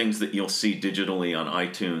lot of things that you'll see digitally on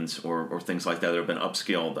iTunes or things like that have been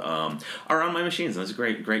upscaled are on my machines. And that's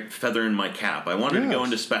a great feather in my cap. I wanted to go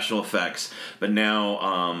into special effects, but now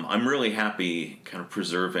I'm really happy kind of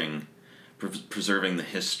preserving the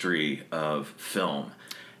history of film.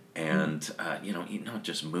 And, not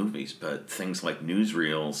just movies, but things like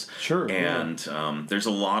newsreels. Sure. And there's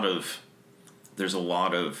a lot of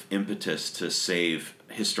impetus to save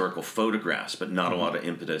historical photographs, but not a lot of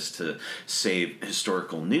impetus to save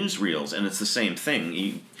historical newsreels. And it's the same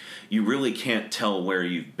thing. You really can't tell where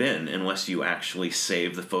you've been unless you actually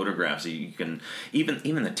save the photographs. You can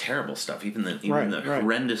even the terrible stuff, even the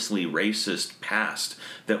horrendously racist past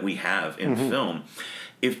that we have in film.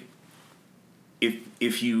 If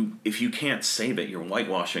you can't save it, you're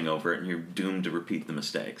whitewashing over it, and you're doomed to repeat the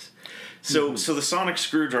mistakes. So the sonic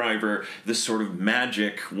screwdriver, this sort of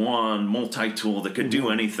magic wand, multi-tool that could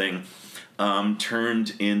do anything,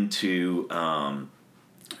 turned into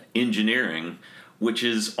engineering, which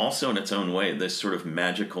is also in its own way this sort of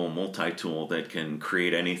magical multi-tool that can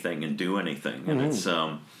create anything and do anything. And it's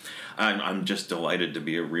I'm just delighted to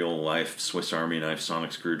be a real-life Swiss Army knife,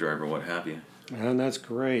 sonic screwdriver, what have you. And that's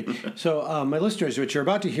great. So, my listeners, what you're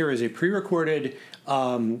about to hear is a pre-recorded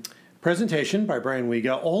presentation by Brian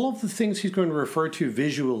Wiga. All of the things he's going to refer to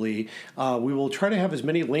visually, we will try to have as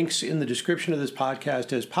many links in the description of this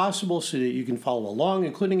podcast as possible so that you can follow along,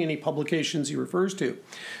 including any publications he refers to.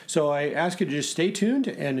 So I ask you to just stay tuned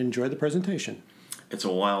and enjoy the presentation. It's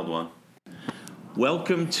a wild one.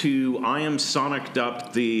 Welcome to I Am Sonic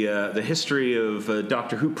Up, the history of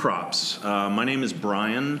Doctor Who props. My name is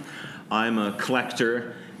Brian. I'm a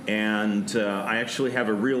collector, and I actually have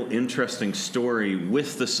a real interesting story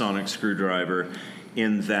with the sonic screwdriver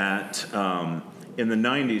in that in the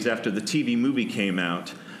 90s, after the TV movie came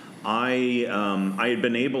out, I had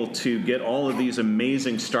been able to get all of these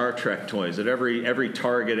amazing Star Trek toys at every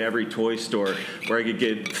Target, every toy store, where I could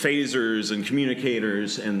get phasers and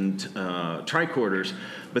communicators and tricorders.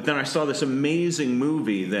 But then I saw this amazing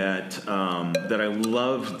movie that I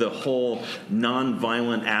loved the whole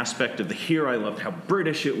non-violent aspect of the hero. I loved how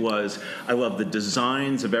British it was. I loved the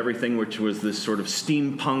designs of everything, which was this sort of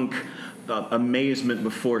steampunk amazement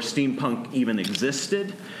before steampunk even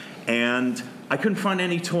existed. And I couldn't find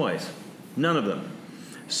any toys. None of them.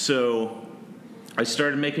 So I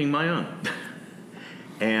started making my own.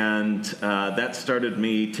 And that started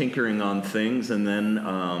me tinkering on things, and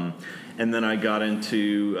then I got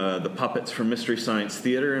into the puppets from Mystery Science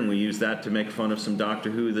Theater, and we used that to make fun of some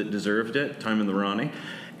Doctor Who that deserved it, Time in the Ronnie,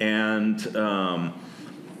 and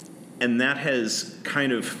that has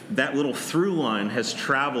that little through line has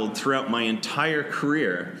traveled throughout my entire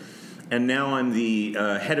career, and now I'm the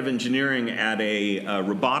head of engineering at a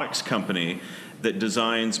robotics company that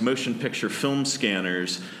designs motion picture film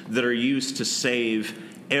scanners that are used to save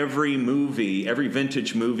every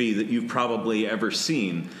vintage movie that you've probably ever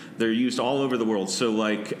seen. They're used all over the world. So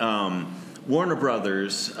like Warner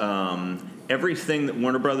Brothers, everything that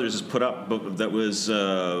Warner Brothers has put up that was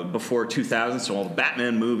before 2000, so all the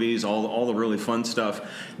Batman movies, all the really fun stuff,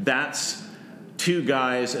 that's two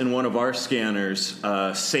guys in one of our scanners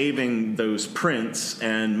saving those prints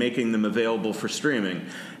and making them available for streaming.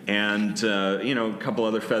 And, a couple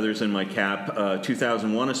other feathers in my cap.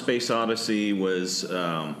 2001: A Space Odyssey was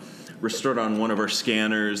restored on one of our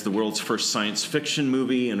scanners. The world's first science fiction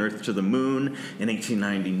movie, An Earth to the Moon, in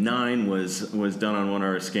 1899 was done on one of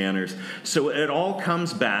our scanners. So it all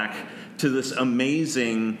comes back to this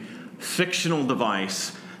amazing fictional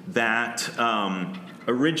device that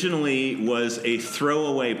originally was a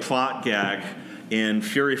throwaway plot gag in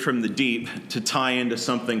Fury from the Deep to tie into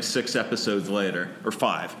something 6 episodes later, or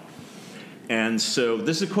 5. And so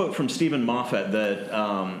this is a quote from Stephen Moffat that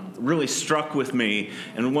really struck with me,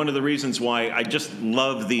 and one of the reasons why I just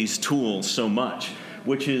love these tools so much,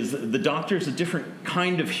 which is the Doctor's a different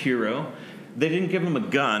kind of hero. They didn't give him a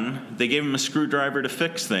gun. They gave him a screwdriver to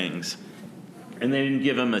fix things. And they didn't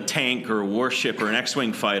give him a tank or a warship or an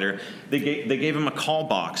X-Wing fighter. They gave him a call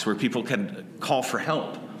box where people could call for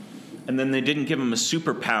help. And then they didn't give him a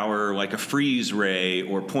superpower like a freeze ray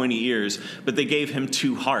or pointy ears, but they gave him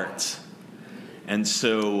 2 hearts. And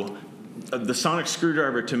so the sonic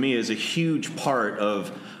screwdriver to me is a huge part of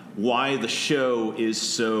why the show is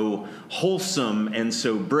so wholesome and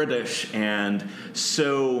so British and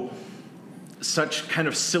such kind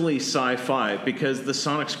of silly sci-fi, because the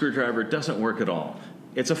sonic screwdriver doesn't work at all.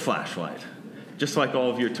 It's a flashlight, just like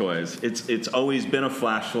all of your toys. It's always been a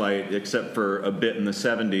flashlight, except for a bit in the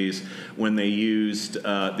 70s when they used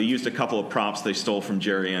a couple of props they stole from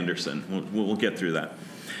Jerry Anderson. We'll get through that.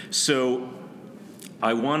 So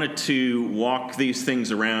I wanted to walk these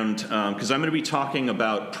things around because I'm going to be talking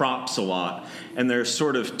about props a lot, and there's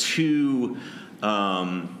sort of two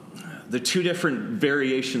different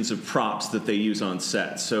variations of props that they use on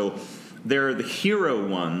set. So there are the hero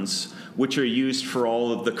ones, which are used for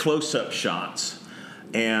all of the close-up shots,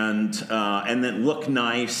 and then look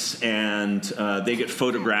nice, and they get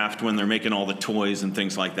photographed when they're making all the toys and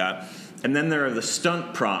things like that. And then there are the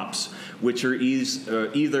stunt props, which are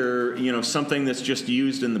either something that's just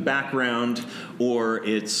used in the background, or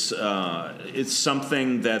it's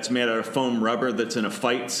something that's made out of foam rubber that's in a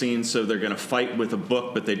fight scene. So they're going to fight with a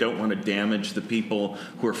book, but they don't want to damage the people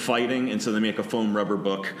who are fighting, and so they make a foam rubber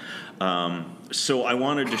book. So I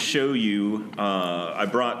wanted to show you. I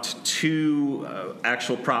brought 2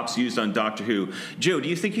 actual props used on Doctor Who. Joe, do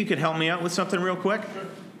you think you could help me out with something real quick?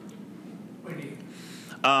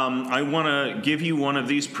 I want to give you one of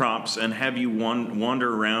these props and have you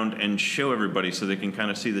wander around and show everybody so they can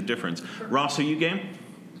kind of see the difference. Sure. Ross, are you game?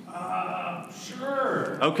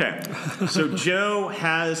 Sure. Okay. So Joe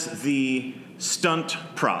has the stunt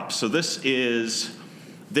prop. So this is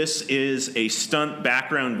a stunt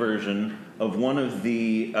background version of one of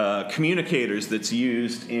the communicators that's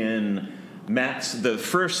used in the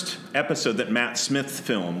first episode that Matt Smith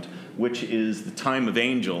filmed, which is The Time of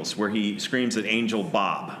Angels, where he screams at Angel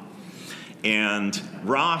Bob. And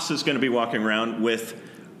Ross is going to be walking around with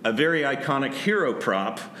a very iconic hero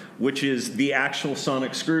prop, which is the actual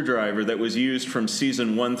sonic screwdriver that was used from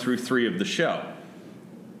season 1 through 3 of the show.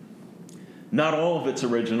 Not all of it's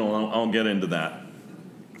original. I'll get into that.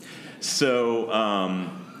 So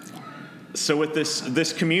with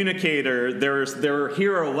this communicator, there are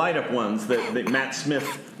hero light-up ones that Matt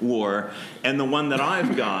Smith wore, and the one that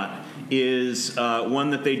I've got is one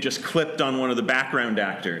that they just clipped on one of the background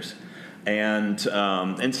actors, and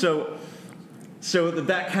so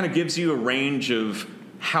that kind of gives you a range of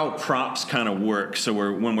how props kind of work. So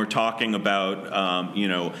when we're talking about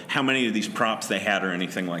how many of these props they had or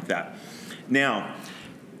anything like that. Now,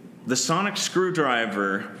 the sonic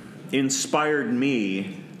screwdriver inspired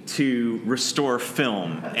me to restore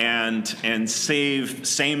film and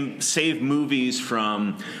save movies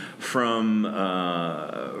from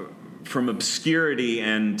obscurity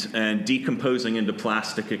and decomposing into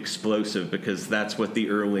plastic explosive, because that's what the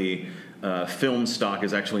early film stock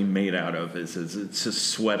is actually made out of. It's just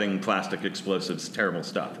sweating plastic explosives, terrible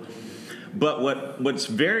stuff. But what's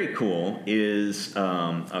very cool is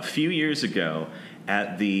a few years ago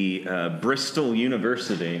at the Bristol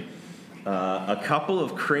University, a couple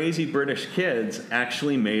of crazy British kids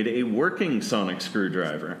actually made a working sonic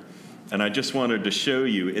screwdriver. And I just wanted to show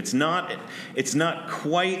you. It's not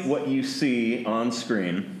quite what you see on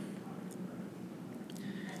screen.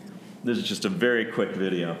 This is just a very quick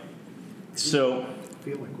video. So I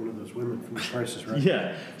feel like one of those women from The Price is Right.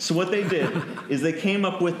 Yeah. So what they did is they came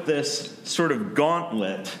up with this sort of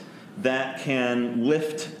gauntlet that can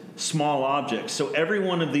lift small objects. So every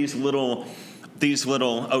one of these little.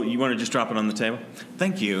 Oh, you want to just drop it on the table?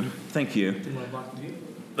 Thank you.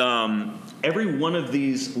 every one of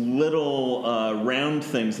these little round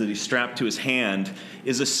things that he strapped to his hand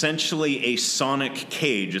is essentially a sonic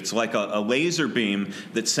cage. It's like a laser beam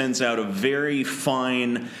that sends out a very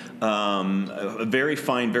fine,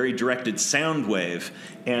 very directed sound wave.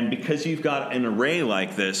 And because you've got an array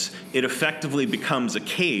like this, it effectively becomes a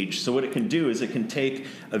cage. So what it can do is it can take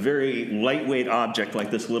a very lightweight object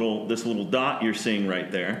like this little dot you're seeing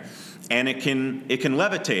right there, and it can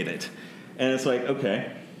levitate it. And it's like,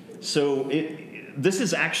 okay. So this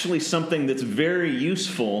is actually something that's very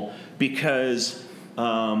useful because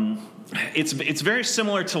it's very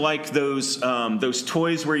similar to like those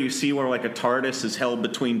toys where you see where like a TARDIS is held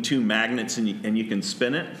between two magnets and you can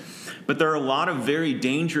spin it. But there are a lot of very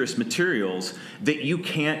dangerous materials that you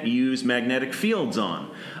can't use magnetic fields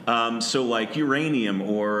on. So like uranium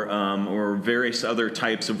or various other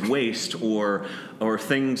types of waste or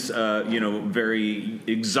things, very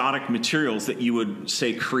exotic materials that you would,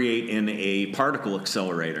 say, create in a particle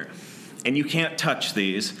accelerator. And you can't touch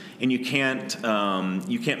these, and you can't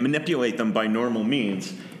manipulate them by normal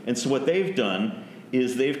means. And so what they've done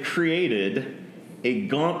is they've created a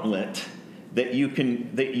gauntlet that you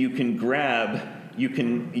can grab. You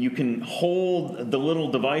can hold the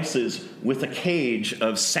little devices with a cage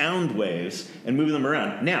of sound waves and move them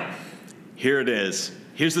around. Now, here it is.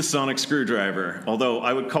 Here's the sonic screwdriver, although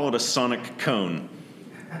I would call it a sonic cone.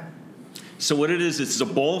 So what it is, it's a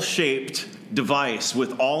bowl-shaped device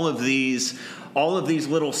with all of these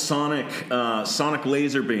little sonic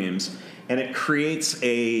laser beams, and it creates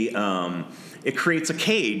a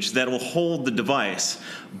cage that will hold the device.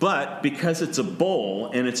 But because it's a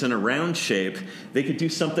bowl and it's in a round shape, they could do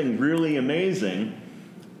something really amazing,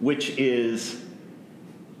 which is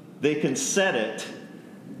they can set it,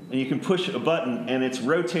 and you can push a button, and it's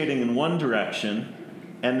rotating in one direction,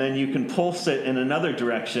 and then you can pulse it in another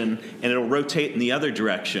direction, and it'll rotate in the other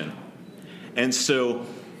direction. And so,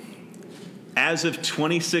 as of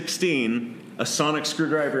 2016, a sonic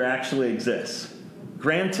screwdriver actually exists.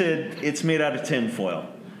 Granted, it's made out of tinfoil,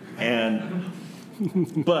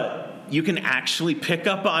 but you can actually pick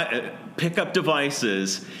up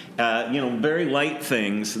devices, very light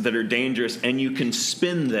things that are dangerous, and you can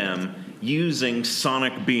spin them using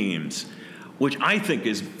sonic beams, which I think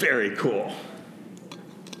is very cool.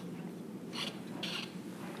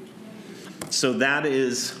 So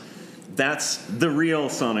that's the real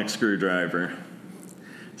sonic screwdriver.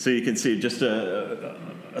 So you can see just a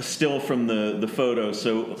still from the photo.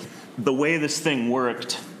 So the way this thing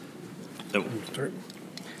worked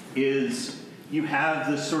is you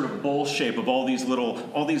have this sort of bowl shape of all these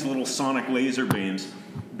little sonic laser beams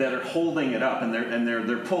that are holding it up, and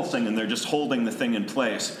they're pulsing, and they're just holding the thing in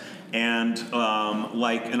place. And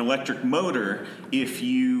like an electric motor, if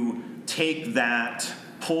you take that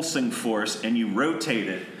pulsing force and you rotate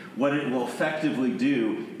it, what it will effectively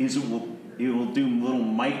do is it will do little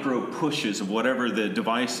micro pushes of whatever the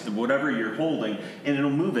device, whatever you're holding, and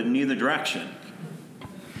it'll move it in either direction.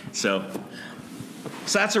 So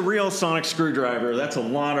that's a real sonic screwdriver. That's a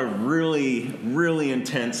lot of really, really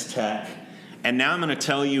intense tech. And now I'm going to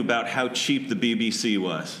tell you about how cheap the BBC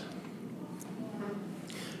was.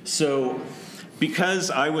 So,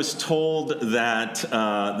 because I was told that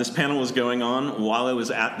this panel was going on while I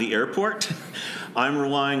was at the airport, I'm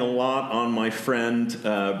relying a lot on my friend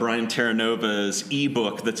Brian Terranova's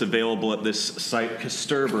ebook that's available at this site,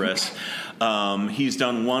 Casterbarus. He's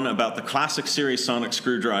done one about the classic series sonic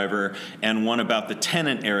screwdriver and one about the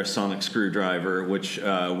Tennant era sonic screwdriver, which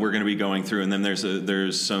we're going to be going through. And then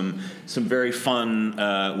there's some very fun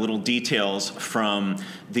little details from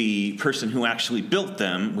the person who actually built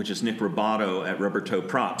them, which is Nick Roboto at Rubber Toe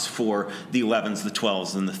Props for the 11s, the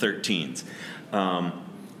 12s, and the 13s.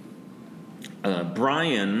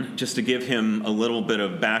 Brian, just to give him a little bit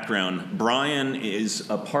of background, Brian is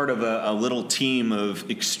a part of a little team of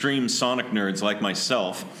extreme sonic nerds like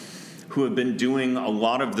myself who have been doing a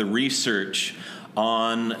lot of the research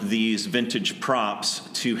on these vintage props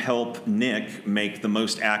to help Nick make the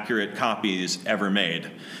most accurate copies ever made.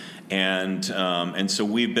 And so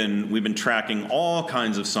we've been tracking all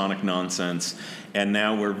kinds of sonic nonsense, and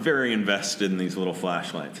now we're very invested in these little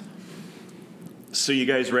flashlights. So you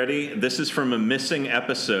guys ready? This is from a missing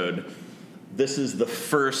episode. This is the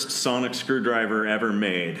first sonic screwdriver ever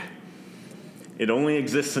made. It only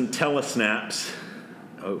exists in telesnaps.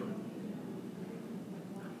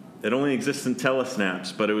 It only exists in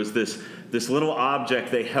telesnaps, but it was this little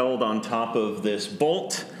object they held on top of this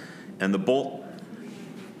bolt, and the bolt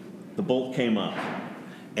came up.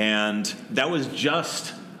 And that was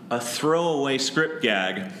just a throwaway script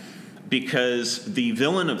gag because the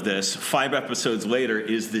villain of this, 5 episodes later,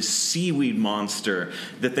 is this seaweed monster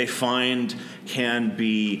that they find can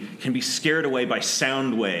be scared away by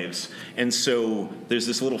sound waves. And so there's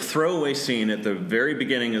this little throwaway scene at the very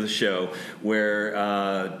beginning of the show where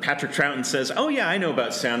Patrick Troughton says, "Oh yeah, I know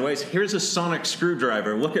about sound waves. Here's a sonic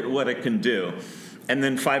screwdriver. Look at what it can do." And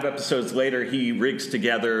then 5 episodes later, he rigs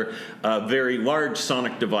together a very large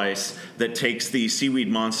sonic device that takes the seaweed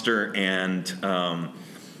monster and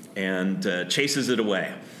chases it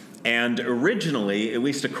away. And originally, at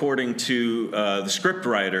least according to the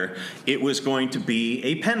scriptwriter, it was going to be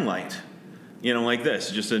a pen light, like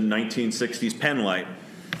this, just a 1960s pen light.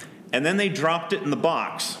 And then they dropped it in the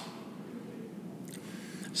box.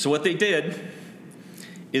 So what they did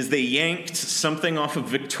is they yanked something off of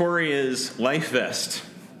Victoria's life vest.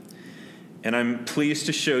 And I'm pleased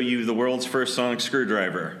to show you the world's first sonic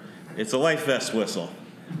screwdriver. It's a life vest whistle.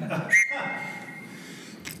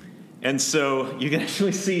 And so you can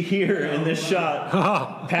actually see here in this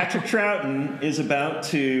shot, Patrick Troughton is about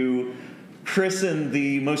to christen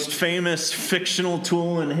the most famous fictional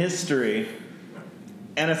tool in history,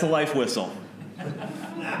 and it's a life whistle.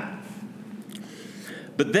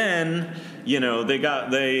 But then, they got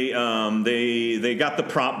the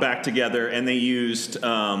prop back together, and they used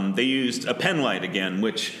a pen light again,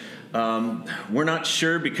 which we're not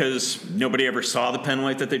sure because nobody ever saw the pen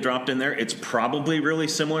light that they dropped in there. It's probably really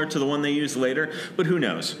similar to the one they used later, but who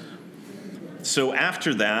knows? So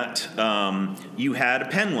after that, you had a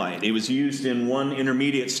pen light. It was used in one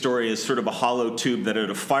intermediate story as sort of a hollow tube that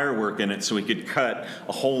had a firework in it so he could cut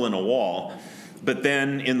a hole in a wall. But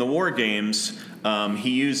then in the War Games,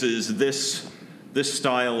 he uses this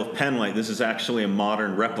style of pen light. This is actually a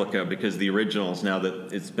modern replica because the originals, now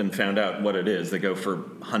that it's been found out what it is, they go for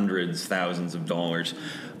hundreds, thousands of dollars.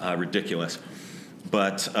 Ridiculous.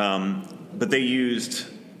 But they used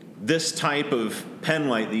this type of pen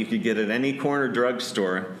light that you could get at any corner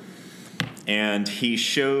drugstore. And he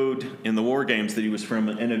showed in the War Games that he was from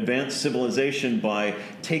an advanced civilization by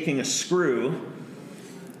taking a screw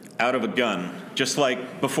out of a gun, just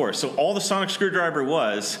like before. So all the sonic screwdriver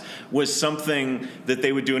was something that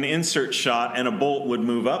they would do an insert shot, and a bolt would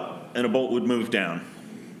move up and a bolt would move down.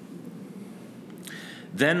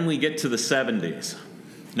 Then we get to the 70s.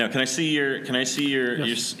 Now, can I see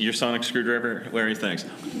your sonic screwdriver, Larry? Thanks.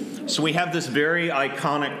 So we have this very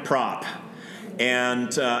iconic prop,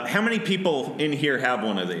 and how many people in here have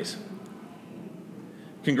one of these?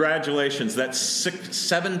 Congratulations! That's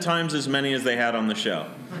 7 times as many as they had on the show.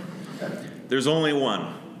 There's only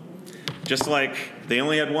one. Just like they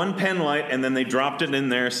only had one pen light and then they dropped it in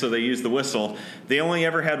there, so they used the whistle. They only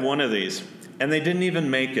ever had one of these, and they didn't even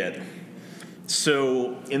make it.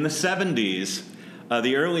 So in the 70s,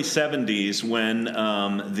 the early 70s, when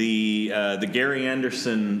the Gary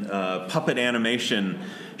Anderson puppet animation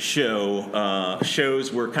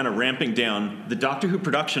shows were kind of ramping down, the Doctor Who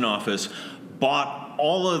production office bought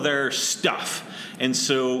all of their stuff. And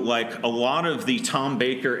so, like, a lot of the Tom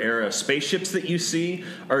Baker era spaceships that you see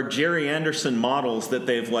are Jerry Anderson models that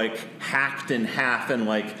they've, like, hacked in half and,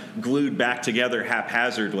 like, glued back together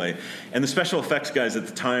haphazardly. And the special effects guys at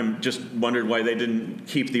the time just wondered why they didn't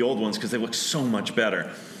keep the old ones, because they look so much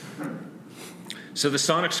better. So the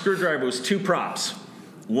sonic screwdriver was 2 props.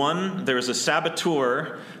 One, there was a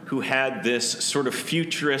saboteur who had this sort of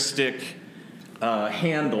futuristic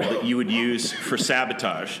handle that you would use for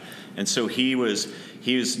sabotage. And so he was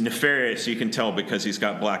nefarious, you can tell because he's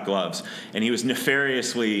got black gloves. And he was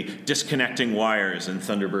nefariously disconnecting wires in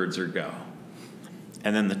Thunderbirds or Go.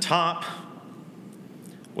 And then the top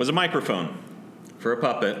was a microphone for a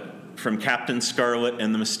puppet from Captain Scarlet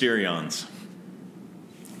and the Mysterions.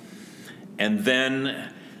 And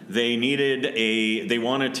then they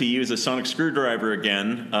wanted to use a sonic screwdriver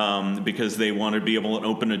again because they wanted to be able to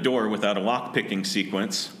open a door without a lock-picking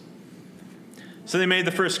sequence. So they made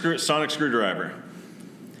the first sonic screwdriver.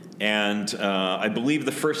 And I believe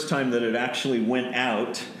the first time that it actually went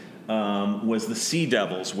out was the Sea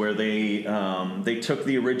Devils, where they took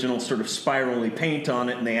the original sort of spirally paint on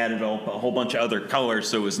it and they added a whole bunch of other colors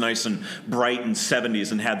so it was nice and bright and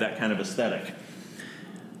 70s and had that kind of aesthetic.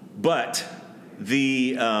 But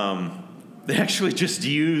they actually just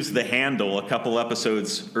used the handle a couple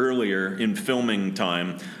episodes earlier in filming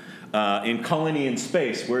time in Colony in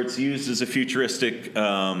Space, where it's used as a futuristic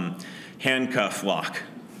handcuff lock.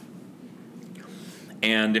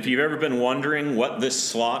 And if you've ever been wondering what this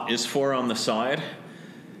slot is for on the side,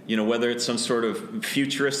 whether it's some sort of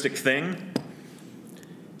futuristic thing,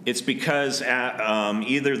 it's because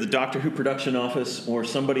either the Doctor Who production office or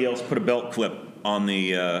somebody else put a belt clip on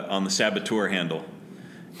the saboteur handle,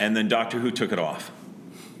 and then Doctor Who took it off.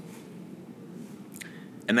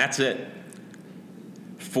 And that's it.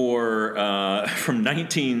 For from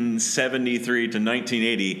 1973 to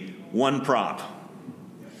 1980, one prop.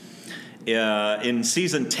 In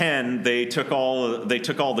season 10, they took all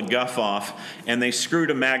the guff off and they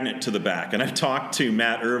screwed a magnet to the back. And I've talked to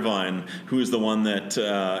Matt Irvine, who is the one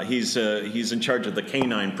that he's in charge of the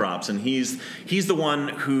K9 props, and he's the one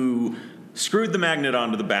who screwed the magnet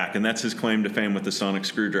onto the back, and that's his claim to fame with the sonic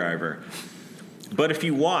screwdriver. But if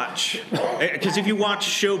you watch, because if you watch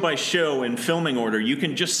show by show in filming order, you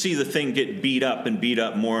can just see the thing get beat up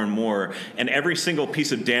more and more, and every single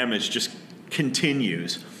piece of damage just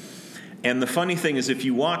continues. And the funny thing is, if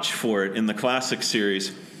you watch for it in the classic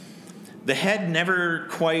series, the head never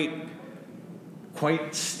quite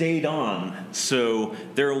stayed on. So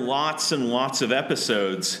there are lots and lots of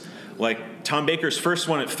episodes, like Tom Baker's first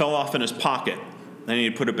one, it fell off in his pocket. Then he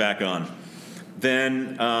had to put it back on.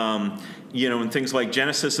 Then, in things like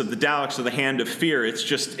Genesis of the Daleks or the Hand of Fear,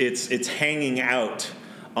 it's hanging out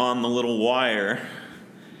on the little wire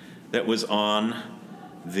that was on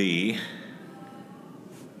the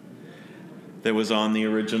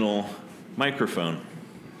original microphone.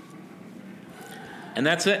 And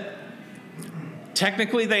that's it.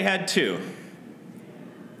 Technically, they had two,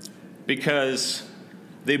 because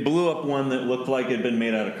they blew up one that looked like it had been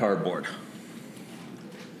made out of cardboard.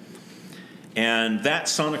 And that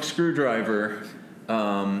sonic screwdriver,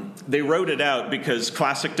 they wrote it out because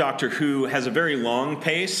classic Doctor Who has a very long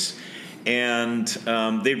pace, and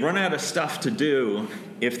they'd run out of stuff to do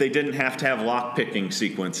if they didn't have to have lock-picking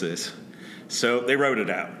sequences. So they wrote it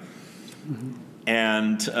out. Mm-hmm.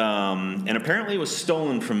 And apparently it was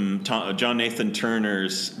stolen from John Nathan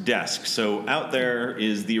Turner's desk. So out there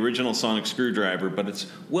is the original sonic screwdriver, but it's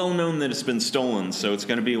well known that it's been stolen. So it's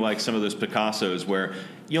going to be like some of those Picassos where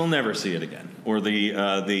you'll never see it again, or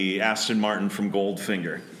the Aston Martin from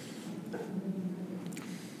Goldfinger.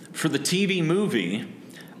 For the TV movie,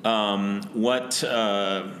 what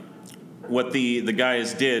the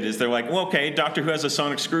guys did is they're like, well, okay, Doctor Who has a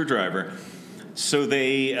sonic screwdriver. So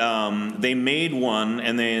they made one,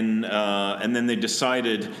 and then they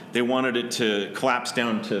decided they wanted it to collapse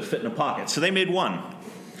down to fit in a pocket. So they made one.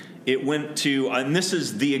 It went to, and this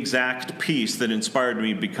is the exact piece that inspired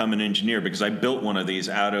me to become an engineer, because I built one of these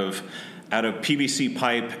out of PVC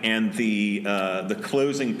pipe and the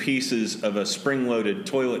closing pieces of a spring-loaded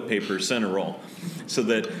toilet paper center roll, so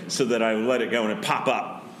that I would let it go and it'd pop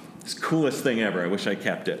up. It's the coolest thing ever. I wish I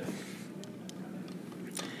kept it.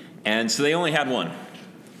 And so they only had one,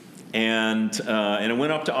 and it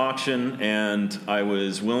went up to auction, and I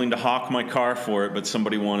was willing to hawk my car for it, but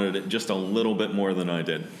somebody wanted it just a little bit more than I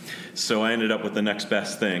did. So I ended up with the next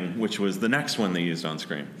best thing, which was the next one they used on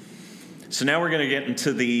screen. So now we're going to get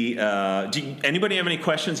into the... anybody have any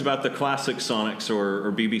questions about the classic Sonics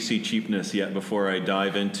or BBC cheapness yet before I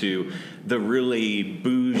dive into the really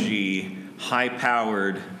bougie,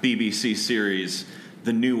 high-powered BBC series,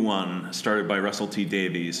 the new one started by Russell T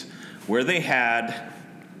Davies, where they had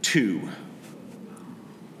two.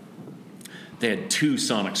 They had two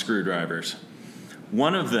sonic screwdrivers.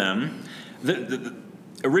 One of them,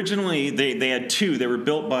 originally they had two. They were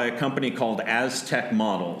built by a company called Aztec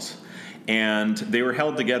Models, and they were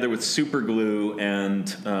held together with super glue and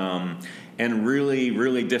really,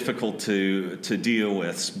 really difficult to deal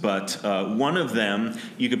with. But one of them,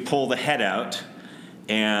 you could pull the head out,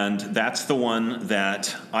 and that's the one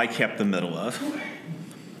that I kept the middle of.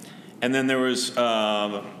 And then there was,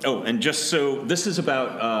 and just so, this is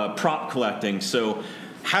about prop collecting. So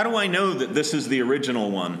how do I know that this is the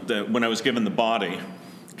original one when I was given the body?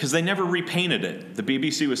 Because they never repainted it. The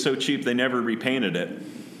BBC was so cheap, they never repainted it.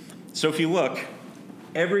 So if you look,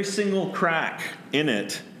 every single crack in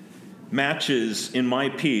it matches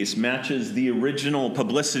the original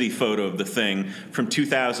publicity photo of the thing from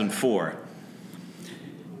 2004.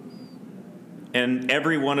 And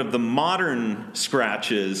every one of the modern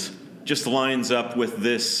scratches just lines up with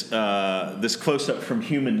this close-up from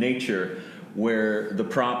Human Nature, where the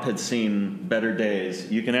prop had seen better days.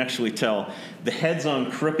 You can actually tell the head's on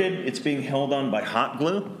crooked. It's being held on by hot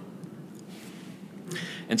glue.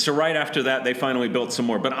 And so right after that, they finally built some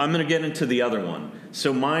more. But I'm going to get into the other one.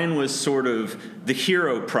 So mine was sort of the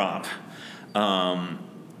hero prop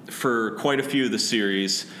for quite a few of the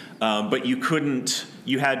series, but you couldn't.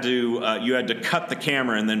 You had to cut the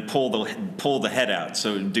camera and then pull the head out.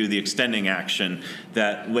 So do the extending action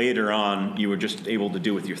that later on you were just able to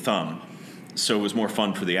do with your thumb. So it was more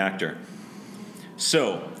fun for the actor.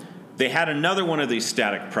 So they had another one of these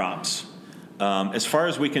static props. As far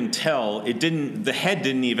as we can tell, the head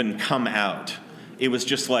didn't even come out. It was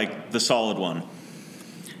just like the solid one.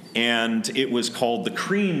 And it was called the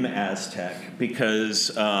Cream Aztec because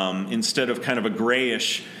instead of kind of a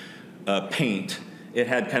grayish paint, it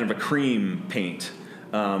had kind of a cream paint.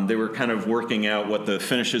 They were kind of working out what the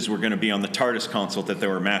finishes were going to be on the TARDIS console that they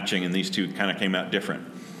were matching, and these two kind of came out different.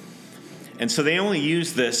 And so they only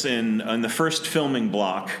used this in the first filming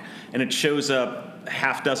block, and it shows up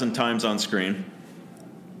half dozen times on screen.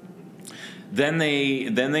 Then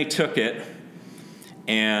they took it,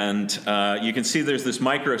 and you can see there's this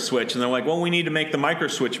micro switch, and they're like, well, we need to make the micro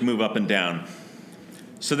switch move up and down.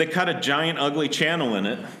 So they cut a giant ugly channel in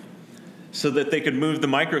it so that they could move the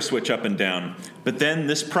micro switch up and down. But then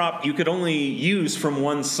this prop you could only use from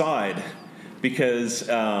one side because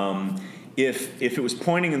if it was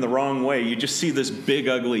pointing in the wrong way, you just see this big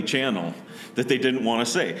ugly channel that they didn't want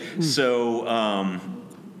to see. So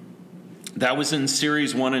that was in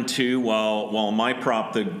series 1 and 2, while my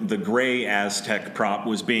prop, the gray Aztec prop,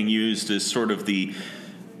 was being used as sort of the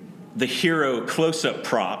hero close-up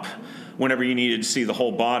prop whenever you needed to see the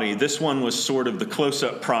whole body. This one was sort of the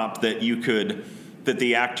close-up prop that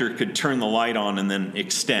the actor could turn the light on and then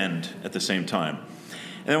extend at the same time.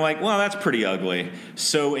 And they're like, well, that's pretty ugly.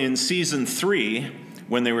 So in season 3,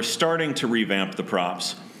 when they were starting to revamp the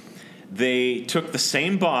props, they took the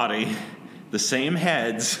same body, the same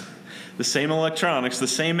heads, the same electronics, the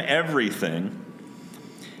same everything.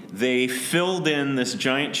 They filled in this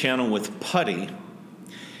giant channel with putty.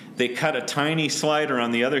 They cut a tiny slider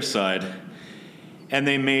on the other side, and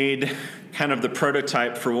they made kind of the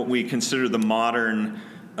prototype for what we consider the modern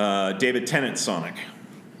David Tennant Sonic.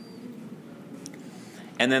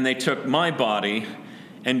 And then they took my body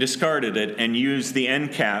and discarded it and used the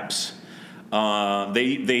end caps.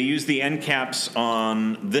 They used the end caps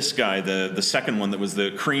on this guy, the second one that was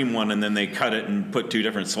the cream one, and then they cut it and put 2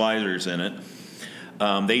 different sliders in it.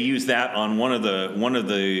 They used that on one of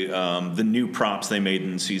the new props they made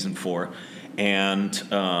in season 4, and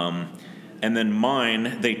then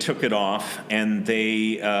mine, they took it off and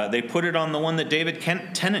they put it on the one that David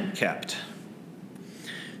Tennant kept.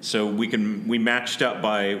 So we matched up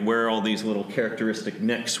by where all these little characteristic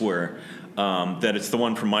nicks were, that it's the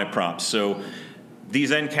one from my props. So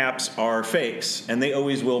these end caps are fakes, and they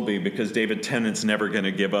always will be because David Tennant's never going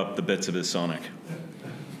to give up the bits of his Sonic.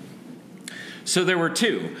 So there were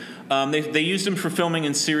 2. They used them for filming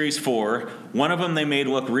in Series 4. One of them they made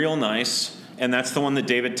look real nice, and that's the one that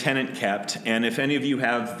David Tennant kept. And if any of you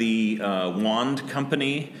have the Wand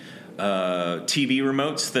Company TV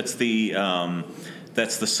remotes, that's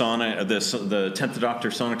the Sonic, the 10th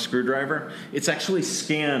Doctor Sonic screwdriver. It's actually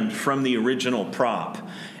scanned from the original prop,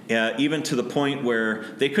 even to the point where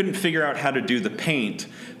they couldn't figure out how to do the paint.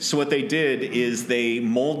 So what they did is they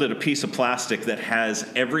molded a piece of plastic that has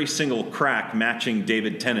every single crack matching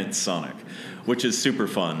David Tennant's Sonic, which is super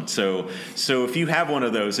fun. So if you have one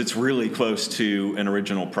of those, it's really close to an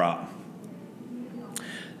original prop.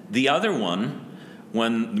 The other one,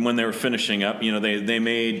 when they were finishing up, they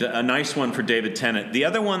made a nice one for David Tennant. The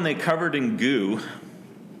other one they covered in goo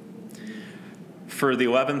for the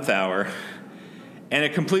 11th hour, and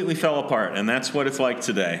it completely fell apart, and that's what it's like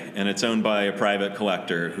today. And it's owned by a private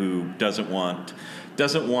collector who doesn't want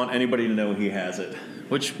anybody to know he has it,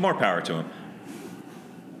 which, more power to him.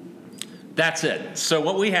 That's it. So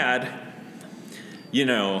what we had,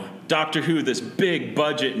 Doctor Who, this big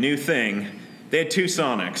budget new thing, they had 2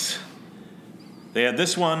 Sonics. They had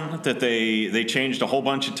this one that they changed a whole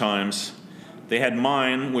bunch of times. They had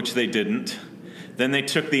mine, which they didn't. Then they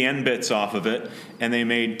took the end bits off of it, and they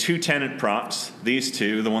made 2 Tennant props, these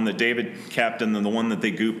 2, the one that David kept and then the one that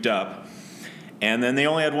they gooped up. And then they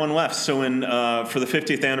only had one left. So for the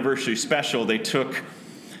 50th anniversary special, they took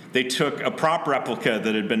a prop replica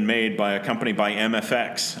that had been made by a company by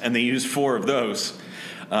MFX, and they used 4 of those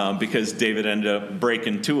because David ended up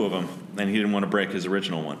breaking 2 of them, and he didn't want to break his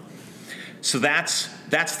original one. So that's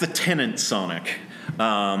the Tennant Sonic,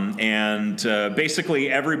 and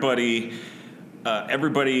basically everybody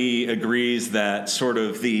agrees that sort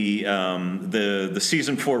of the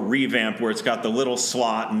season 4 revamp where it's got the little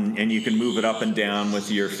slot and you can move it up and down with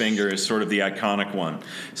your finger is sort of the iconic one.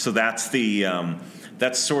 So that's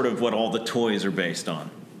sort of what all the toys are based on.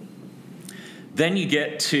 Then you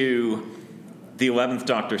get to the 11th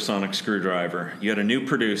Doctor Sonic screwdriver. You had a new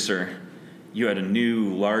producer. You had a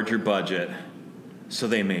new, larger budget, so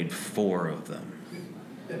they made 4 of them.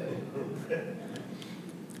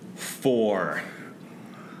 4.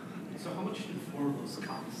 So how much did 4 of those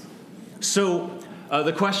cost? So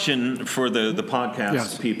the question for the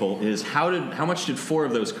podcast people is how much did 4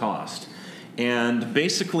 of those cost? And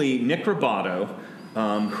basically, Nick Roboto,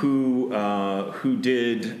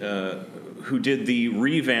 who did the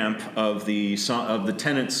revamp of the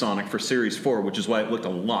Tennant Sonic for Series 4, which is why it looked a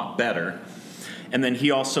lot better. And then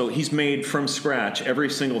he's made from scratch every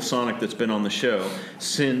single Sonic that's been on the show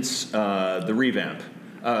since the revamp.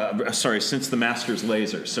 Since the Masters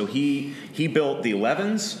Laser. So he built the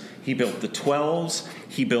 11s, he built the 12s,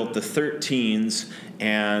 he built the 13s,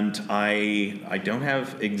 and I don't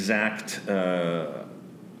have exact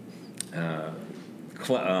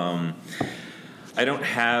I don't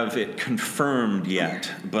have it confirmed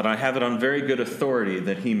yet, but I have it on very good authority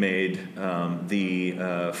that he made the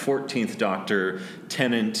 14th Doctor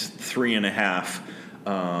Tennant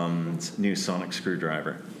 3.5 new sonic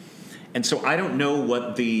screwdriver. And so I don't know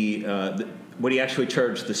what what he actually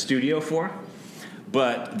charged the studio for,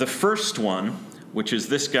 but the first one, which is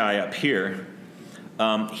this guy up here,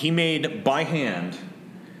 he made by hand.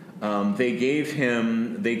 They gave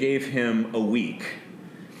him a week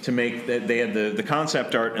to make that. They had the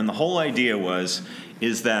concept art, and the whole idea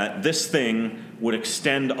is that this thing would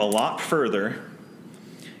extend a lot further.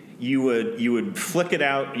 You would flick it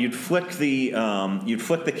out. You'd flick the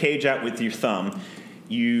cage out with your thumb.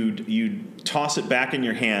 You'd toss it back in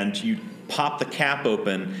your hand. You'd pop the cap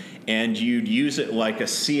open, and you'd use it like a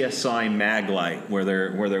CSI mag light, where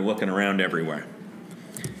they're looking around everywhere.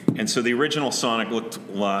 And so the original Sonic looked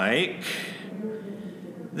like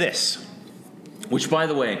this. Which, by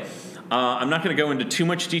the way, I'm not going to go into too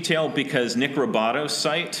much detail because Nick Robato's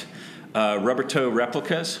site, Rubber Toe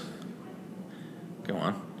Replicas. Go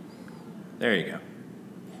on. There you go.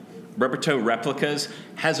 Rubber Toe Replicas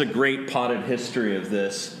has a great potted history of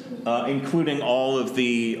this, including all of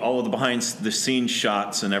the behind the scenes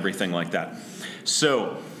shots and everything like that.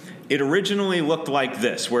 So it originally looked like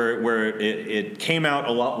this, where it came out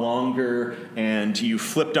a lot longer, and you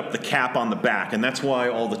flipped up the cap on the back, and that's why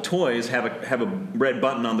all the toys have a red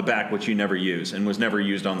button on the back, which you never use, and was never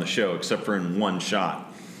used on the show except for in one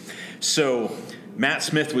shot. So Matt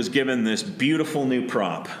Smith was given this beautiful new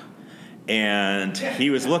prop, and he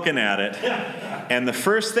was looking at it, and the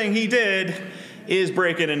first thing he did is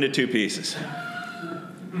break it into two pieces.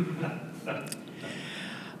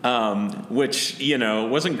 Which,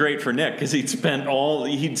 wasn't great for Nick, because he'd spent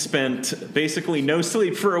basically no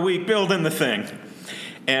sleep for a week building the thing.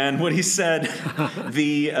 And what he said,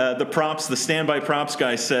 the standby props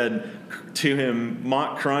guy said to him,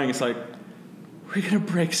 mock crying, it's like, we're going to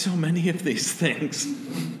break so many of these things.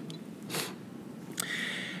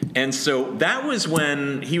 And so that was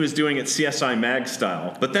when he was doing it CSI Mag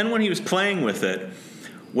style. But then when he was playing with it,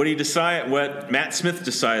 what Matt Smith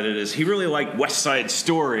decided is he really liked West Side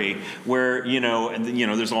Story, where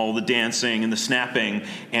there's all the dancing and the snapping,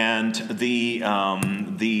 and the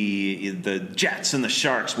Jets and the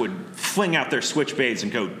Sharks would fling out their switchblades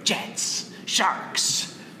and go Jets,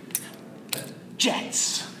 Sharks,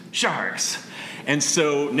 Jets, Sharks. And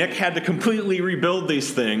so Nick had to completely rebuild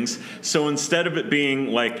these things. So instead of it being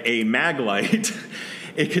like a mag light,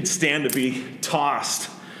 it could stand to be tossed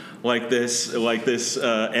like this,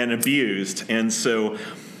 and abused. And so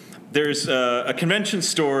there's a convention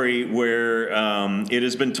story where it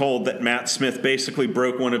has been told that Matt Smith basically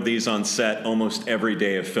broke one of these on set almost every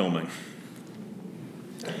day of filming.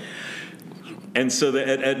 And so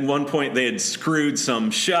at one point they had screwed some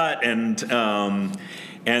shut, and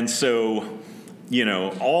so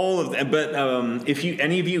all of that. But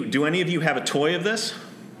do any of you have a toy of this?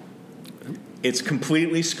 It's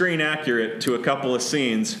completely screen accurate to a couple of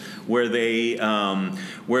scenes where they,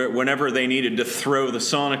 whenever they needed to throw the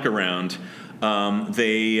Sonic around,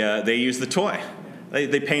 they used the toy.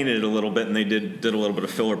 They painted it a little bit, and they did a little bit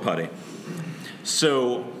of filler putty.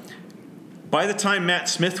 So by the time Matt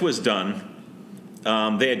Smith was done,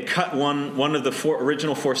 they had cut one of the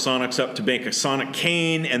original four Sonics up to make a Sonic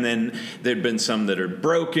cane, and then there'd been some that are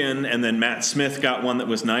broken, and then Matt Smith got one that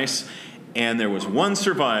was nice, and there was one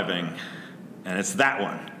surviving. And it's that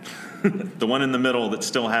one, the one in the middle that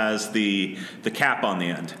still has the cap on the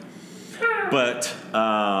end. But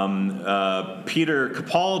Peter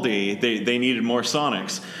Capaldi, they needed more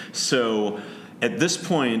Sonics. So at this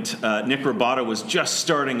point, Nick Robato was just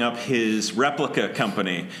starting up his replica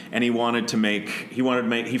company, and he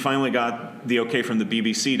finally got the okay from the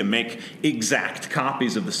BBC to make exact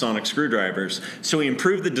copies of the Sonic screwdrivers. So he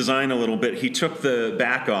improved the design a little bit. He took the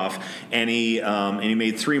back off, and he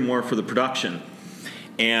made 3 more for the production,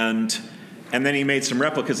 and then he made some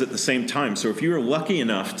replicas at the same time. So if you were lucky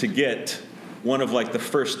enough to get one of like the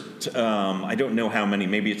first, I don't know how many,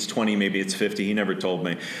 maybe it's 20, maybe it's 50, he never told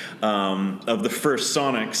me, of the first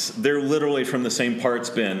Sonics, they're literally from the same parts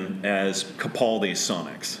bin as Capaldi's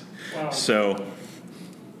Sonics. Wow.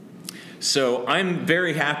 So I'm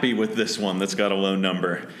very happy with this one that's got a low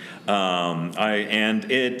number.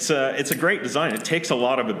 It's a great design. It takes a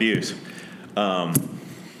lot of abuse.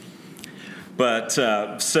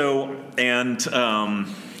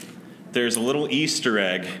 There's a little Easter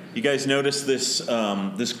egg. You guys notice this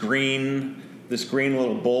green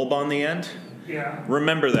little bulb on the end? Yeah.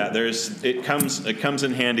 Remember that. It comes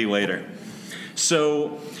in handy later.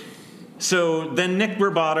 So then Nick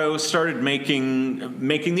Barbato started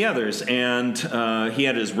making the others, and he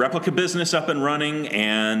had his replica business up and running,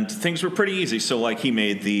 and things were pretty easy. So like he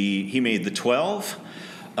made the 12.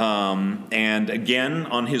 And again,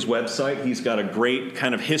 on his website, he's got a great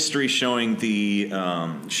kind of history showing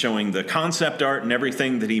the concept art and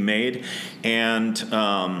everything that he made. And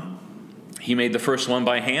he made the first one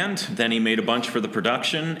by hand. Then he made a bunch for the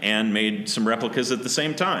production and made some replicas at the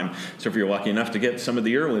same time. So if you're lucky enough to get some of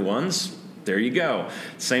the early ones, there you go.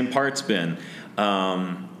 Same parts bin.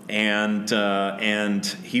 And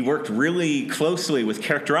he worked really closely with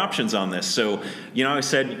Character Options on this. So, I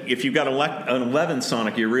said, if you've got an 11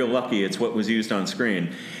 Sonic, you're real lucky. It's what was used on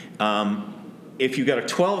screen. If you got a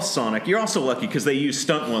 12 Sonic, you're also lucky because they use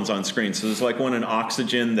stunt ones on screen. So there's like one in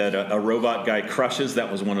Oxygen that a robot guy crushes.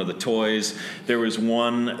 That was one of the toys. There was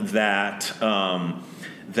one that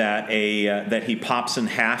he pops in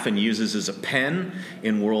half and uses as a pen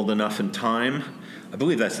in World Enough and Time. I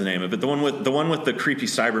believe that's the name of it. The one with the creepy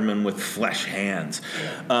Cyberman with flesh hands.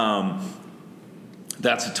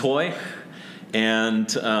 That's a toy, and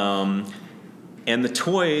the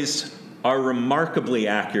toys are remarkably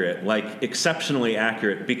accurate, like exceptionally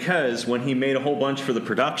accurate, because when he made a whole bunch for the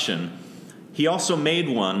production, he also made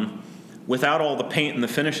one without all the paint and the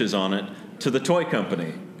finishes on it to the toy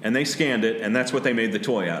company, and they scanned it, and that's what they made the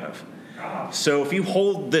toy out of. So if you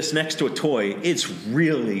hold this next to a toy, it's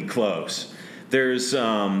really close. There's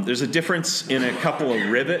a difference in a couple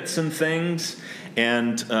of rivets and things,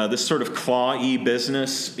 and this sort of claw-y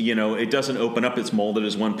business, it doesn't open up, it's molded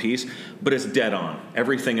as one piece, but it's dead on.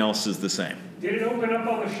 Everything else is the same. Did it open up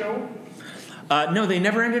on the show? No, they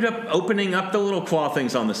never ended up opening up the little claw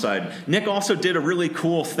things on the side. Nick also did a really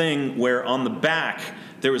cool thing where on the back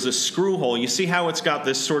there was a screw hole. You see how it's got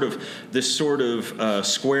this sort of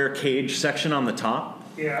square cage section on the top?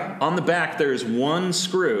 Yeah. On the back there's one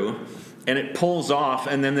screw, and it pulls off,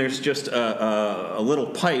 and then there's just a little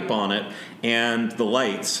pipe on it and the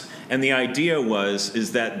lights. And the idea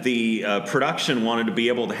is that the production wanted to be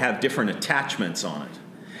able to have different attachments on it.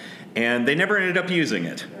 And they never ended up using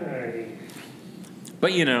it.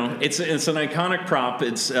 But, it's an iconic prop.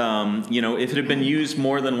 It's, if it had been used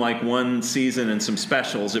more than like one season and some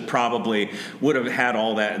specials, it probably would have had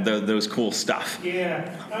all that those cool stuff.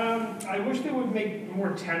 Yeah. I wish they would make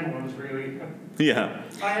more 10 ones, really. Yeah.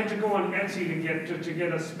 I had to go on Etsy to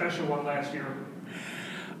get a special one last year.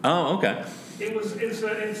 Oh, okay. It's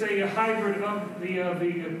a hybrid of the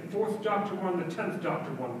 4th Doctor one, the 10th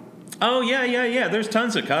Doctor one. Oh, yeah. There's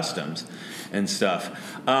tons of customs and stuff.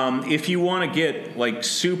 If you want to get like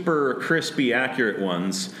super crispy, accurate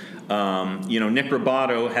ones, Nick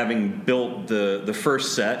Barbato, having built the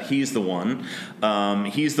first set, he's the one.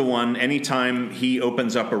 Anytime he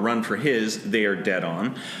opens up a run for his, they are dead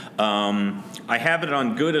on. I have it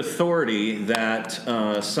on good authority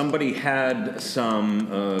that somebody had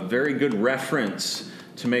some very good reference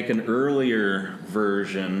to make an earlier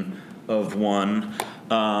version of one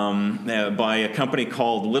by a company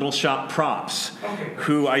called Little Shop Props,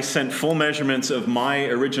 who I sent full measurements of my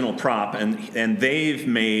original prop, and they've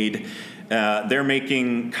made. They're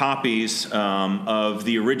making copies of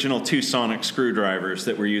the original 2 Sonic screwdrivers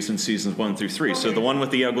that were used in seasons 1 through 3. So the one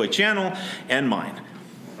with the ugly channel and mine.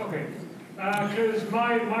 Okay, because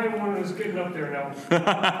my one is getting up there now.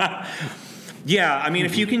 Yeah, I mean,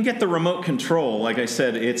 if you can get the remote control, like I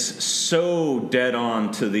said, it's so dead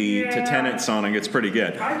on to to Tenet Sonic, it's pretty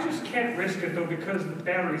good. I just can't risk it, though, because the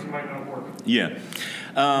batteries might not work. Yeah.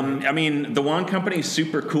 I mean, the Wand Company is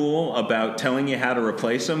super cool about telling you how to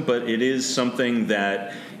replace them, but it is something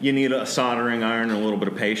that you need a soldering iron and a little bit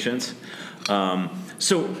of patience.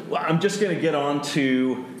 So I'm just going to get on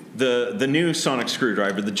to the new Sonic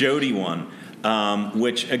screwdriver, the Jody one.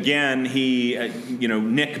 Which again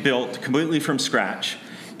Nick built completely from scratch,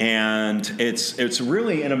 and it's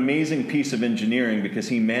really an amazing piece of engineering because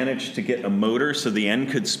he managed to get a motor so the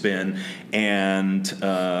end could spin, and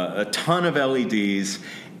a ton of LEDs,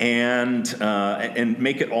 and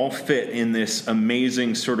make it all fit in this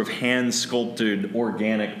amazing sort of hand sculpted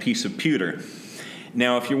organic piece of pewter.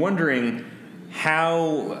 Now, if you're wondering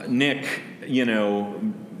how Nick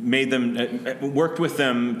made them worked with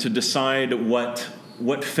them to decide what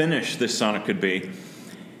finish this Sonic could be,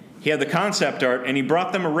 he had the concept art, and he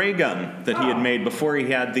brought them a ray gun that he had made before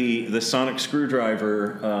he had the sonic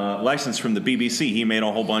screwdriver license from the BBC. He made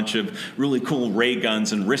a whole bunch of really cool ray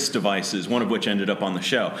guns and wrist devices, one of which ended up on the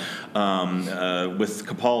show with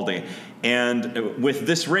Capaldi. And with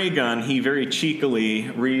this ray gun, he very cheekily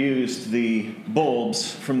reused the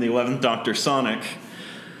bulbs from the 11th Doctor Sonic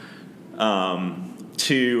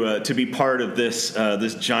to be part of this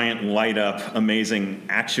giant light-up, amazing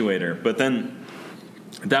actuator. But then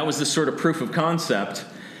that was the sort of proof of concept,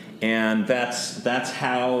 and that's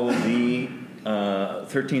how the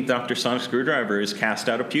 13th Doctor Sonic Screwdriver is cast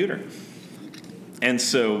out of pewter. And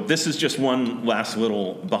so this is just one last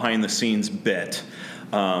little behind-the-scenes bit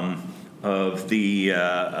of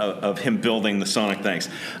him building the Sonic things.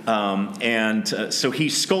 So he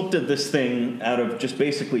sculpted this thing out of just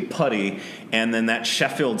basically putty, and then that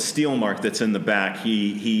Sheffield steel mark that's in the back,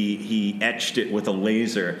 he etched it with a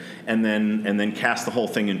laser, and then cast the whole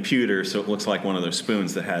thing in pewter so it looks like one of those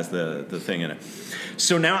spoons that has the thing in it.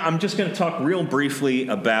 So now I'm just going to talk real briefly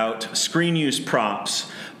about screen use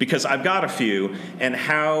props, because I've got a few, and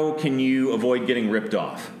how can you avoid getting ripped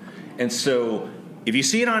off. And so if you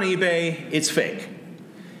see it on eBay, it's fake.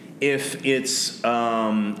 If it's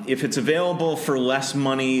available for less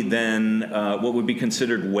money than what would be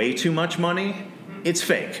considered way too much money, it's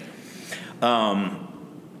fake.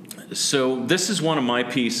 So this is one of my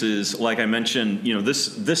pieces. Like I mentioned,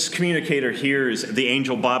 this communicator here is the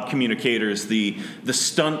Angel Bob communicator, is the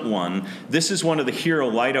stunt one. This is one of the Hero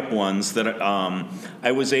light up ones that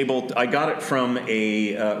I got it from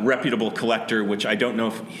a reputable collector, which I don't know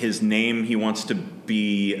if his name he wants to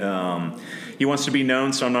be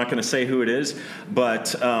known, so I'm not going to say who it is. But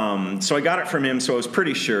so I got it from him, so I was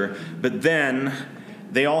pretty sure. But then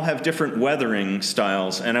they all have different weathering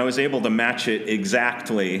styles, and I was able to match it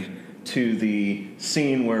exactly to the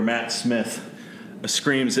scene where Matt Smith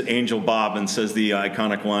screams at Angel Bob and says the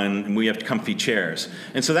iconic line, "We have comfy chairs."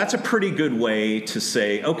 And so that's a pretty good way to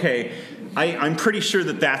say, okay, I'm pretty sure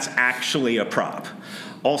that that's actually a prop.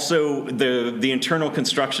 Also, the internal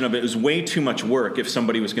construction of it is way too much work if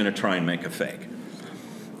somebody was going to try and make a fake.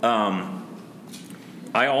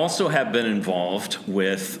 I also have been involved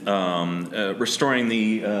with restoring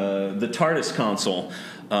the TARDIS console,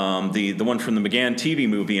 the one from the McGann TV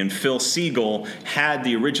movie, and Phil Siegel had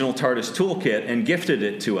the original TARDIS toolkit and gifted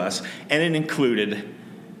it to us, and it included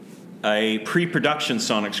a pre-production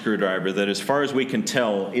sonic screwdriver that, as far as we can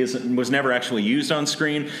tell, was never actually used on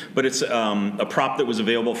screen, but it's a prop that was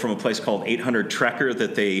available from a place called 800 Trekker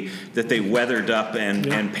that they weathered up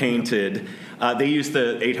and painted. They used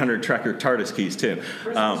the 800 Trekker TARDIS keys too.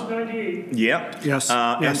 Yep. Yes.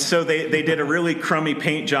 And so they did a really crummy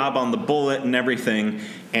paint job on the bullet and everything.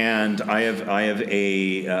 And I have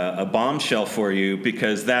a bombshell for you,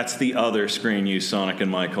 because that's the other screen use Sonic in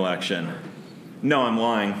my collection. No, I'm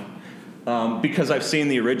lying. Because I've seen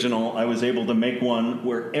the original, I was able to make one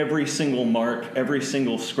where every single mark, every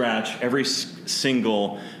single scratch, every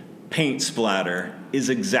single paint splatter is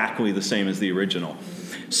exactly the same as the original.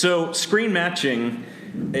 So screen matching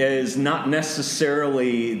is not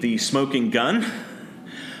necessarily the smoking gun,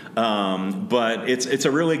 but it's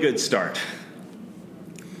a really good start.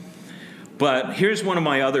 But here's one of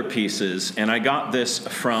my other pieces, and I got this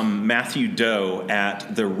from Matthew Doe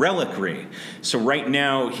at the Reliquary. So right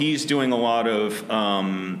now he's doing a lot of,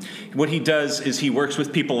 what he does is he works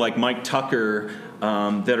with people like Mike Tucker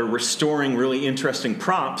that are restoring really interesting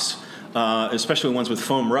props, especially ones with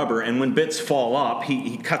foam rubber. And when bits fall up,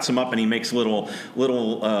 he cuts them up and he makes little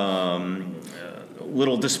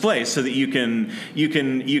displays so that you can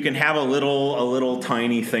have a little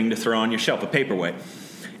tiny thing to throw on your shelf, a paperweight.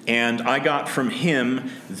 And I got from him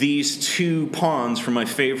these two pawns from my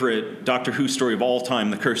favorite Doctor Who story of all time,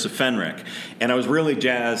 The Curse of Fenric. And I was really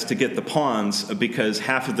jazzed to get the pawns because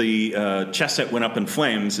half of the chess set went up in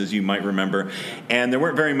flames, as you might remember, and there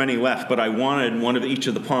weren't very many left, but I wanted one of each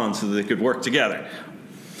of the pawns so that they could work together.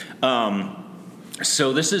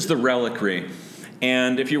 So this is the Reliquary.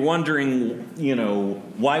 And if you're wondering,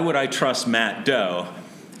 why would I trust Matt Doe,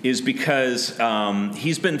 is because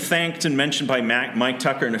he's been thanked and mentioned by Mike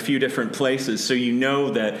Tucker in a few different places, so you know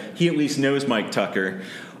that he at least knows Mike Tucker.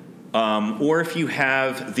 Or if you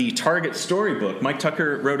have the Target storybook, Mike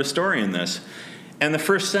Tucker wrote a story in this, and the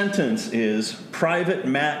first sentence is, "Private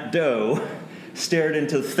Matt Doe stared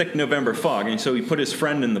into the thick November fog," and so he put his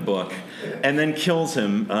friend in the book and then kills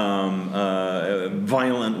him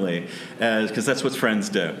violently, because that's what friends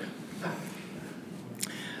do.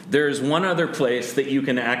 There's one other place that you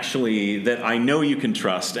can that I know you can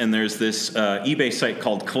trust, and there's this eBay site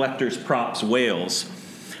called Collectors Props Wales,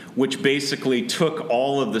 which basically took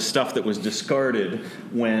all of the stuff that was discarded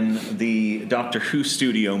when the Doctor Who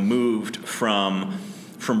studio moved from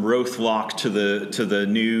Rothlock to the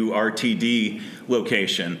new RTD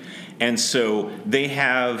location. And so they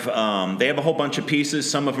have a whole bunch of pieces.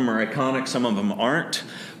 Some of them are iconic, some of them aren't.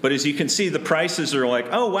 But as you can see, the prices are like,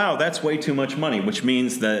 oh wow, that's way too much money, which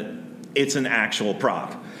means that it's an actual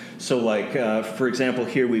prop. So like, for example,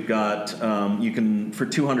 here we've got, for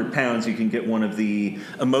 £200, you can get one of the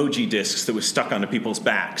emoji discs that was stuck onto people's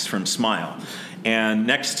backs from Smile. And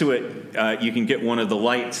next to it, you can get one of the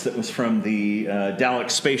lights that was from the Dalek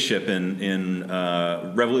spaceship in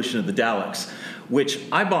Revolution of the Daleks, which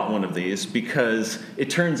I bought one of these because it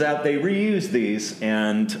turns out they reuse these,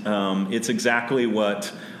 and it's exactly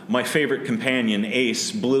what my favorite companion,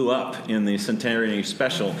 Ace, blew up in the Centenary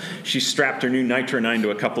Special. She strapped her new Nitro 9 to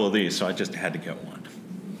a couple of these, so I just had to get one.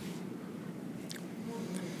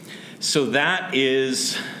 So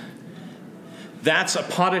that's a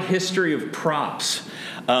potted history of props.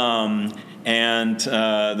 And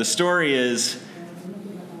the story is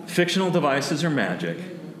fictional devices are magic.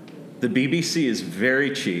 The BBC is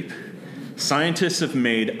very cheap. Scientists have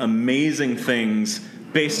made amazing things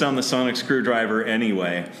based on the sonic screwdriver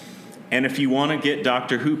anyway. And if you want to get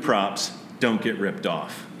Doctor Who props, don't get ripped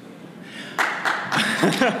off.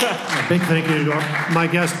 A big thank you to my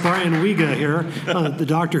guest, Brian Wiega here, the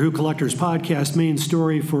Doctor Who Collectors Podcast, main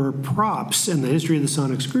story for props and the history of the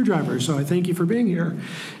sonic screwdriver. So I thank you for being here.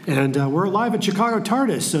 And we're live at Chicago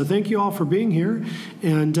TARDIS, so thank you all for being here.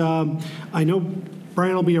 And I know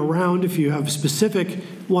Brian will be around if you have specific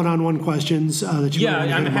one-on-one questions that you want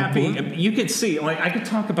to I'm happy. You could see, like, I could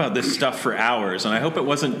talk about this stuff for hours, and I hope it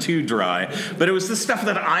wasn't too dry. But it was the stuff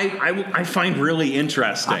that I find really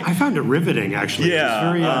interesting. I found it riveting, actually.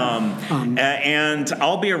 Yeah. Very, and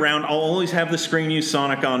I'll be around. I'll always have the Screen Use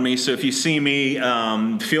Sonic on me, so if you see me,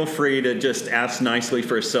 feel free to just ask nicely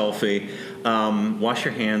for a selfie. Wash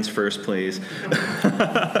your hands first, please.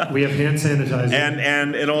 We have hand sanitizer.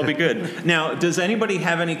 And it'll all be good. Now, does anybody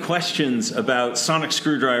have any questions about sonic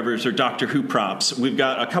screwdrivers or Doctor Who props? We've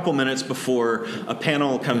got a couple minutes before a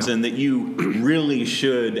panel comes in that you really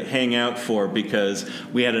should hang out for, because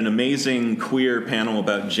we had an amazing queer panel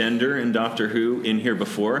about gender in Doctor Who in here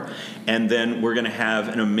before, and then we're going to have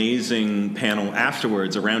an amazing panel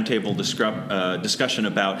afterwards, a roundtable discussion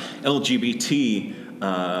about LGBT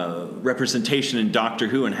representation in Doctor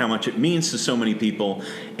Who and how much it means to so many people.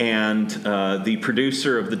 And the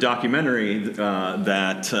producer of the documentary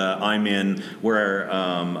that I'm in, where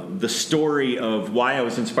the story of why I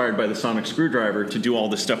was inspired by the sonic screwdriver to do all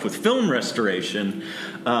this stuff with film restoration,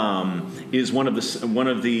 is one of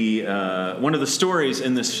the stories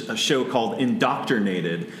in this show called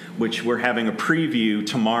Indoctrinated, which we're having a preview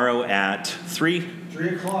tomorrow at 3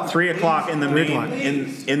 o'clock in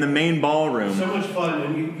the main ballroom. So much fun,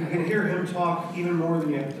 and you can hear him talk even more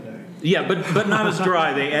than you have today. Yeah, but not as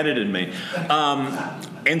dry. They edited me.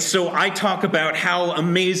 And so I talk about how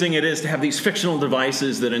amazing it is to have these fictional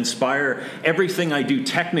devices that inspire everything I do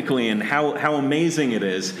technically, and how amazing it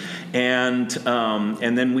is. And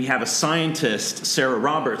then we have a scientist, Sarah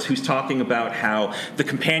Roberts, who's talking about how the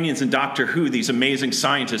companions in Doctor Who, these amazing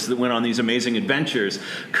scientists that went on these amazing adventures,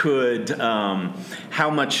 how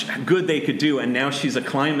much good they could do. And now she's a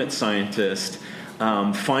climate scientist,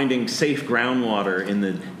 finding safe groundwater in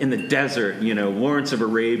the desert, Lawrence of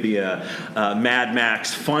Arabia, Mad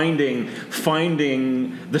Max, finding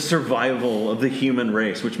the survival of the human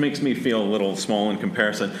race, which makes me feel a little small in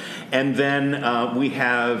comparison. And then we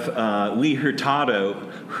have Lee Hurtado,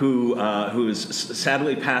 who has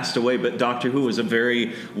sadly passed away, but Doctor Who was a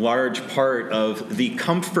very large part of the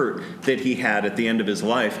comfort that he had at the end of his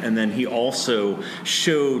life. And then he also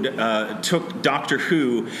took Doctor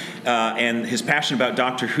Who and his passion about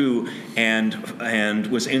Doctor Who and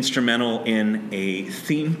was instrumental in a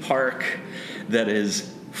theme park that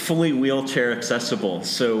is fully wheelchair accessible,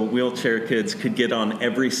 so wheelchair kids could get on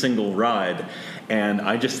every single ride. And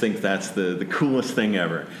I just think that's the coolest thing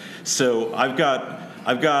ever. So I've got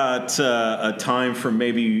a time for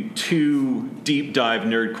maybe 2 deep dive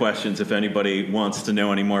nerd questions if anybody wants to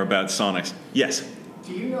know any more about Sonics. Yes?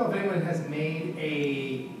 Do you know if anyone has made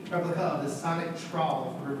a replica of the Sonic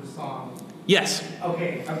Trawl for River Song? Yes.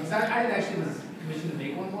 Okay, I actually was commissioned to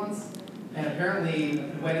make one once, and apparently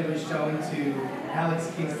when it was shown to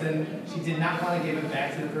Alex Kingston, she did not want to give it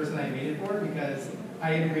back to the person I made it for because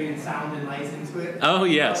I integrated sound and lights into it. Oh,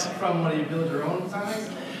 yes. From one of your build your own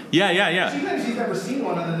Sonics. Yeah. She claims she's never seen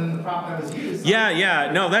one other than the prop that was used.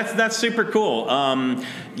 Yeah. No, that's super cool.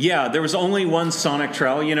 There was only one Sonic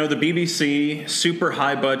Trowel. You know, the BBC super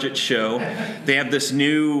high budget show. They have this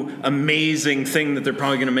new amazing thing that they're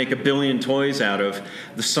probably going to make 1 billion toys out of,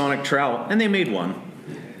 the Sonic Trowel, and they made one.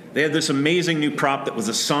 They had this amazing new prop that was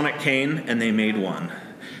a Sonic cane, and they made one.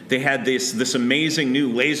 They had this amazing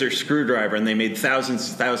new laser screwdriver, and they made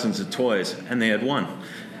thousands of toys, and they had one.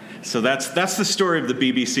 So that's the story of the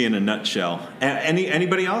BBC in a nutshell.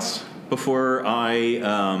 Anybody else before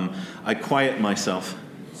I quiet myself?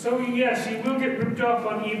 So yes, you will get ripped off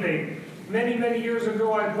on eBay. Many years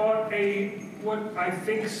ago, I bought what I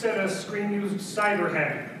think said a screen-used cider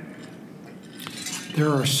head. There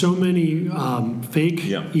are so many fake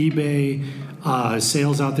eBay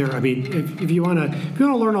sales out there. I mean, if you want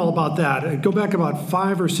to learn all about that, go back about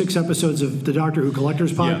 5 or 6 episodes of the Doctor Who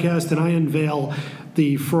Collectors podcast, and I unveil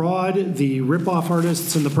the fraud, the rip-off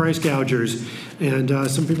artists, and the price gougers. And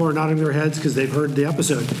some people are nodding their heads because they've heard the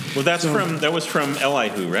episode. Well, that was from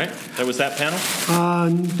Elihu, right? That was that panel.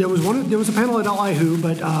 There was a panel at Elihu,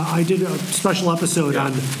 but I did a special episode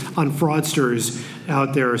on fraudsters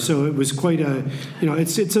out there. So it was quite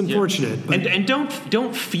it's unfortunate. Yeah. And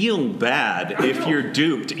don't feel bad if you're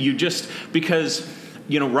duped. You just because.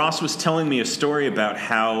 Ross was telling me a story about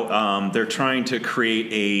how they're trying to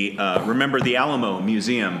create remember the Alamo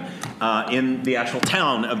Museum in the actual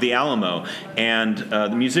town of the Alamo, and the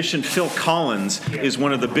musician Phil Collins is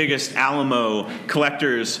one of the biggest Alamo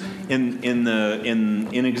collectors in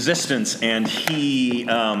existence, and he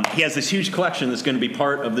has this huge collection that's going to be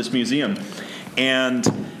part of this museum, and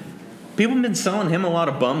people have been selling him a lot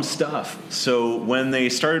of bum stuff. So when they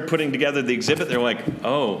started putting together the exhibit, they're like,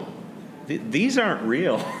 oh. These aren't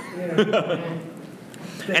real.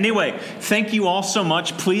 Anyway, thank you all so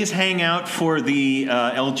much. Please hang out for the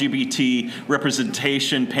LGBT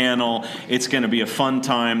representation panel. It's going to be a fun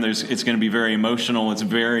time. It's going to be very emotional. It's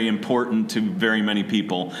very important to very many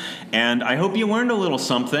people. And I hope you learned a little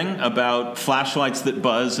something about flashlights that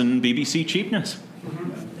buzz and BBC cheapness.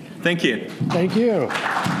 Thank you. Thank you.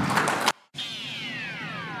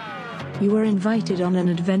 You are invited on an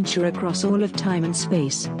adventure across all of time and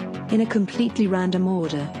space. In a completely random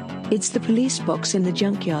order. It's the Police Box in the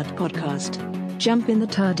Junkyard podcast. Jump in the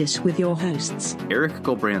TARDIS with your hosts, Eric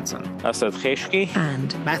Gulbranson, Asad Kheshki,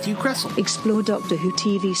 and Matthew Kressel. Explore Doctor Who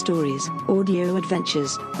TV stories, audio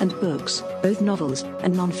adventures, and books, both novels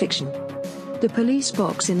and non-fiction. The Police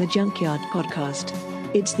Box in the Junkyard podcast.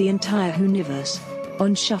 It's the entire Whoniverse.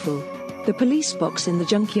 On shuffle. The Police Box in the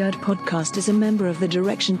Junkyard podcast is a member of the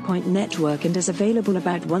Direction Point Network and is available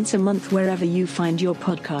about once a month wherever you find your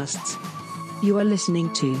podcasts. You are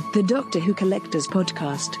listening to the Doctor Who Collectors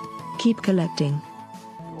podcast. Keep collecting.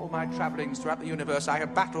 All my travelings throughout the universe, I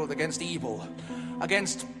have battled against evil,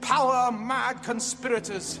 against power-mad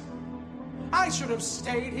conspirators. I should have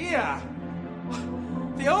stayed here.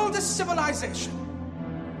 The oldest civilization.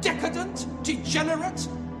 Decadent, degenerate,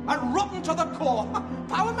 and rotten to the core.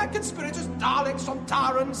 Power-mad conspirators, Daleks,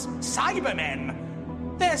 Sontarans, Cybermen.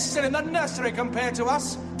 They're still in the nursery compared to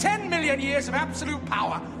us. 10 million years of absolute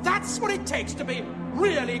power. That's what it takes to be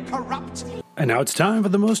really corrupt. And now it's time for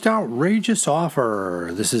the most outrageous offer.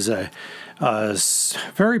 This is a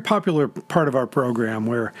very popular part of our program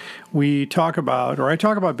where I talk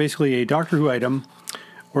about basically a Doctor Who item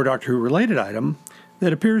or Doctor Who related item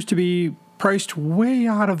that appears to be priced way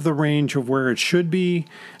out of the range of where it should be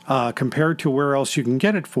compared to where else you can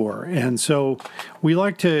get it for. And so we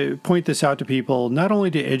like to point this out to people, not only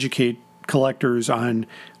to educate collectors on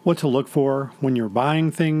what to look for when you're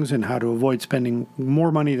buying things and how to avoid spending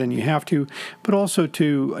more money than you have to, but also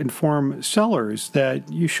to inform sellers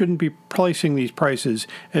that you shouldn't be placing these prices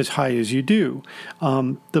as high as you do.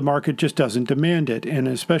 The market just doesn't demand it, and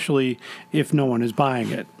especially if no one is buying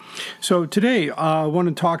it. So today I want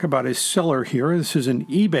to talk about a seller here. This is an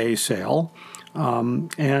eBay sale.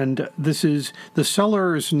 And this is the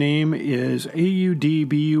seller's name is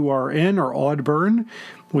AUDBURN or Oddburn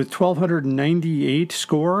with 1,298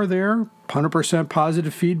 score there, 100%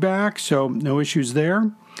 positive feedback, so no issues there.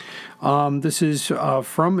 This is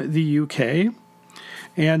from the UK.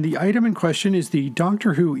 And the item in question is the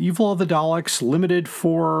Doctor Who Evil of the Daleks Limited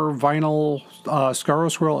 4 Vinyl Scarrow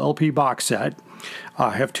Swirl LP box set.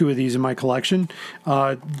 I have 2 of these in my collection.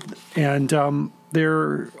 It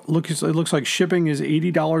looks like shipping is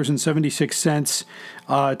 $80.76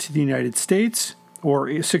 to the United States, or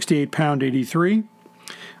 £68.83.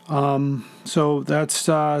 So that's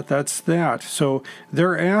that. So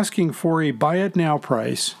they're asking for a buy it now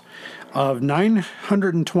price of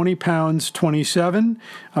 920 pounds 27,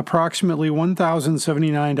 approximately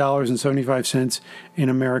 $1,079.75 in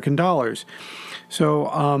American dollars. So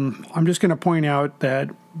I'm just going to point out that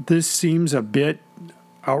this seems a bit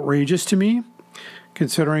outrageous to me,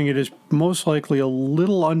 considering it is most likely a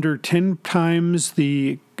little under 10 times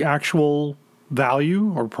the actual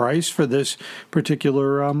value or price for this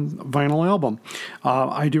particular vinyl album.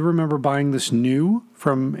 I do remember buying this new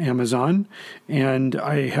from Amazon, and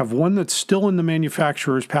I have one that's still in the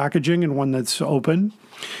manufacturer's packaging and one that's open.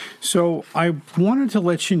 So I wanted to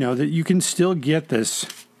let you know that you can still get this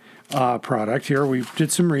product here. We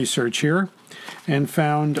did some research here and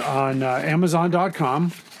found on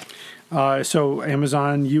Amazon.com. So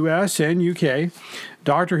Amazon US and UK,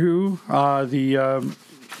 Doctor Who, the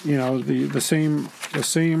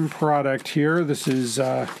same product here. This is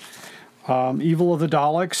Evil of the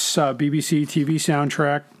Daleks, BBC TV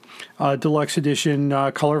soundtrack, deluxe edition,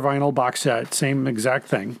 color vinyl box set, same exact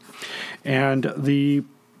thing. And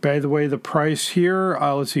by the way, the price here,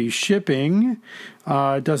 let's see, shipping,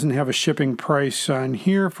 doesn't have a shipping price on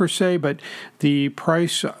here per se, but the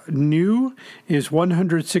price new is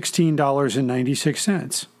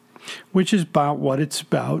 $116.96, which is about what it's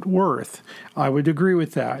about worth. I would agree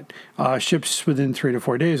with that. Ships within 3 to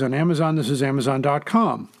 4 days on Amazon. This is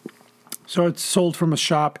Amazon.com. So it's sold from a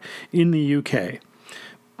shop in the UK.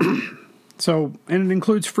 So, and it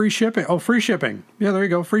includes free shipping. Oh, free shipping. Yeah, there you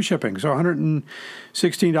go. Free shipping. So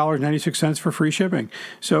 $116.96 for free shipping.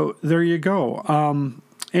 So there you go.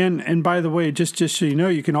 And by the way, just so you know,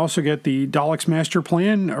 you can also get the Daleks Master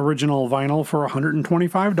Plan original vinyl for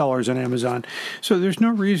 $125 on Amazon. So there's no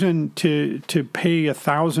reason to pay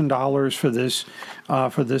 $1,000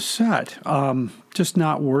 for this set. Just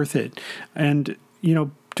not worth it. And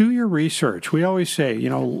do your research. We always say,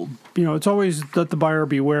 it's always let the buyer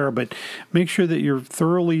beware, but make sure that you're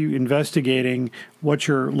thoroughly investigating what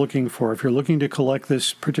you're looking for. If you're looking to collect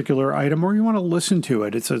this particular item or you want to listen to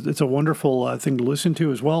it, it's a wonderful thing to listen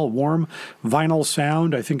to as well. Warm vinyl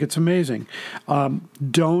sound. I think it's amazing.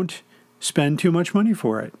 Don't spend too much money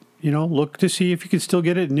for it. Look to see if you can still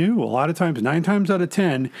get it new. A lot of times, 9 times out of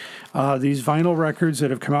 10, these vinyl records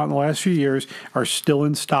that have come out in the last few years are still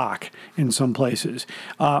in stock in some places.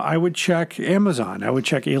 I would check Amazon. I would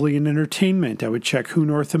check Alien Entertainment. I would check Who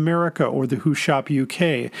North America or the Who Shop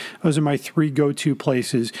UK. Those are my 3 go-to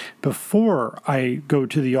places before I go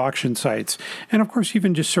to the auction sites. And of course,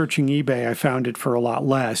 even just searching eBay, I found it for a lot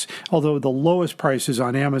less, although the lowest price is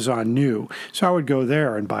on Amazon new. So I would go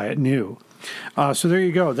there and buy it new. So there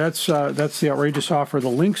you go. That's the outrageous offer. The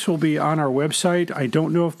links will be on our website. I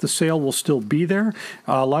don't know if the sale will still be there.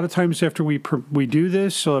 A lot of times after we do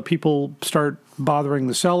this, people start bothering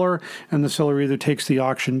the seller, and the seller either takes the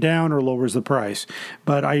auction down or lowers the price.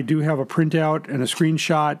 But I do have a printout and a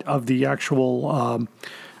screenshot of the actual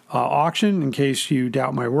auction in case you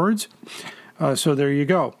doubt my words. So there you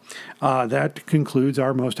go. That concludes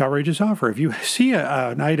our most outrageous offer. If you see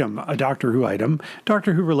an item, a Doctor Who item,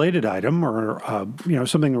 Doctor Who related item, or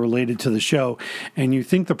something related to the show, and you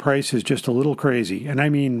think the price is just a little crazy, and I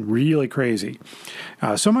mean really crazy,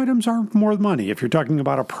 some items are more money. If you're talking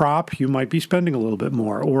about a prop, you might be spending a little bit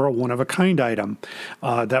more, or a one-of-a-kind item.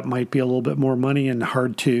 That might be a little bit more money and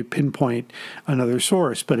hard to pinpoint another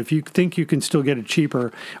source. But if you think you can still get it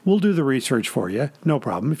cheaper, we'll do the research for you. No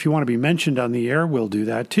problem. If you want to be mentioned on the air, we'll do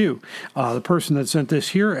that too. The person that sent this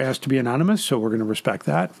here asked to be anonymous, so we're going to respect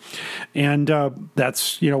that. And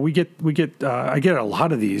that's, I get a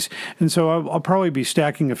lot of these. And so I'll probably be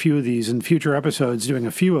stacking a few of these in future episodes, doing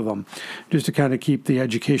a few of them, just to kind of keep the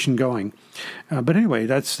education going. But anyway,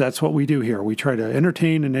 that's what we do here. We try to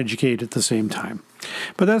entertain and educate at the same time.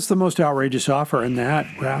 But that's the most outrageous offer, and that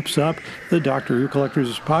wraps up the Doctor Who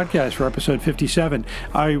Collectors podcast for episode 57.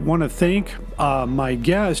 I want to thank my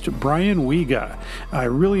guest, Brian Wiga. I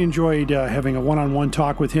really enjoyed having a one-on-one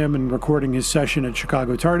talk with him and recording his session at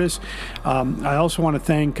Chicago TARDIS. I also want to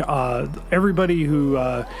thank everybody who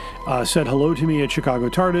said hello to me at Chicago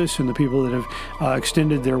TARDIS and the people that have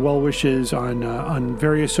extended their well wishes on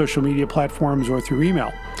various social media platforms or through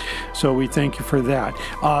email. So we thank you for that.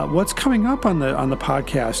 What's coming up on the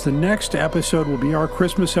podcast? The next episode will be our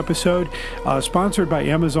Christmas episode, sponsored by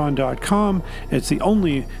Amazon.com. It's the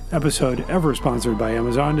only episode ever sponsored by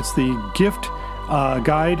Amazon. It's the gift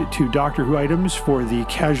guide to Doctor Who items for the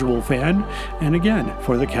casual fan. And again,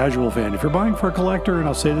 for the casual fan, if you're buying for a collector, and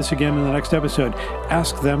I'll say this again in the next episode,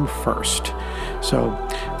 ask them first. So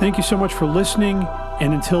thank you so much for listening,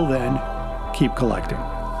 and until then, keep collecting.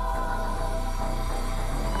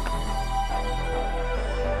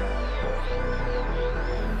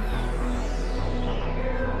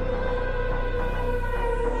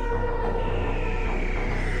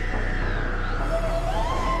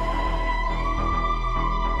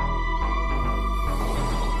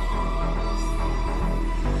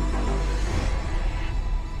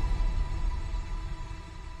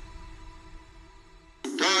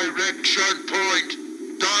 Direction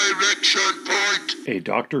point! Direction point! A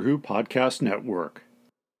Doctor Who podcast network.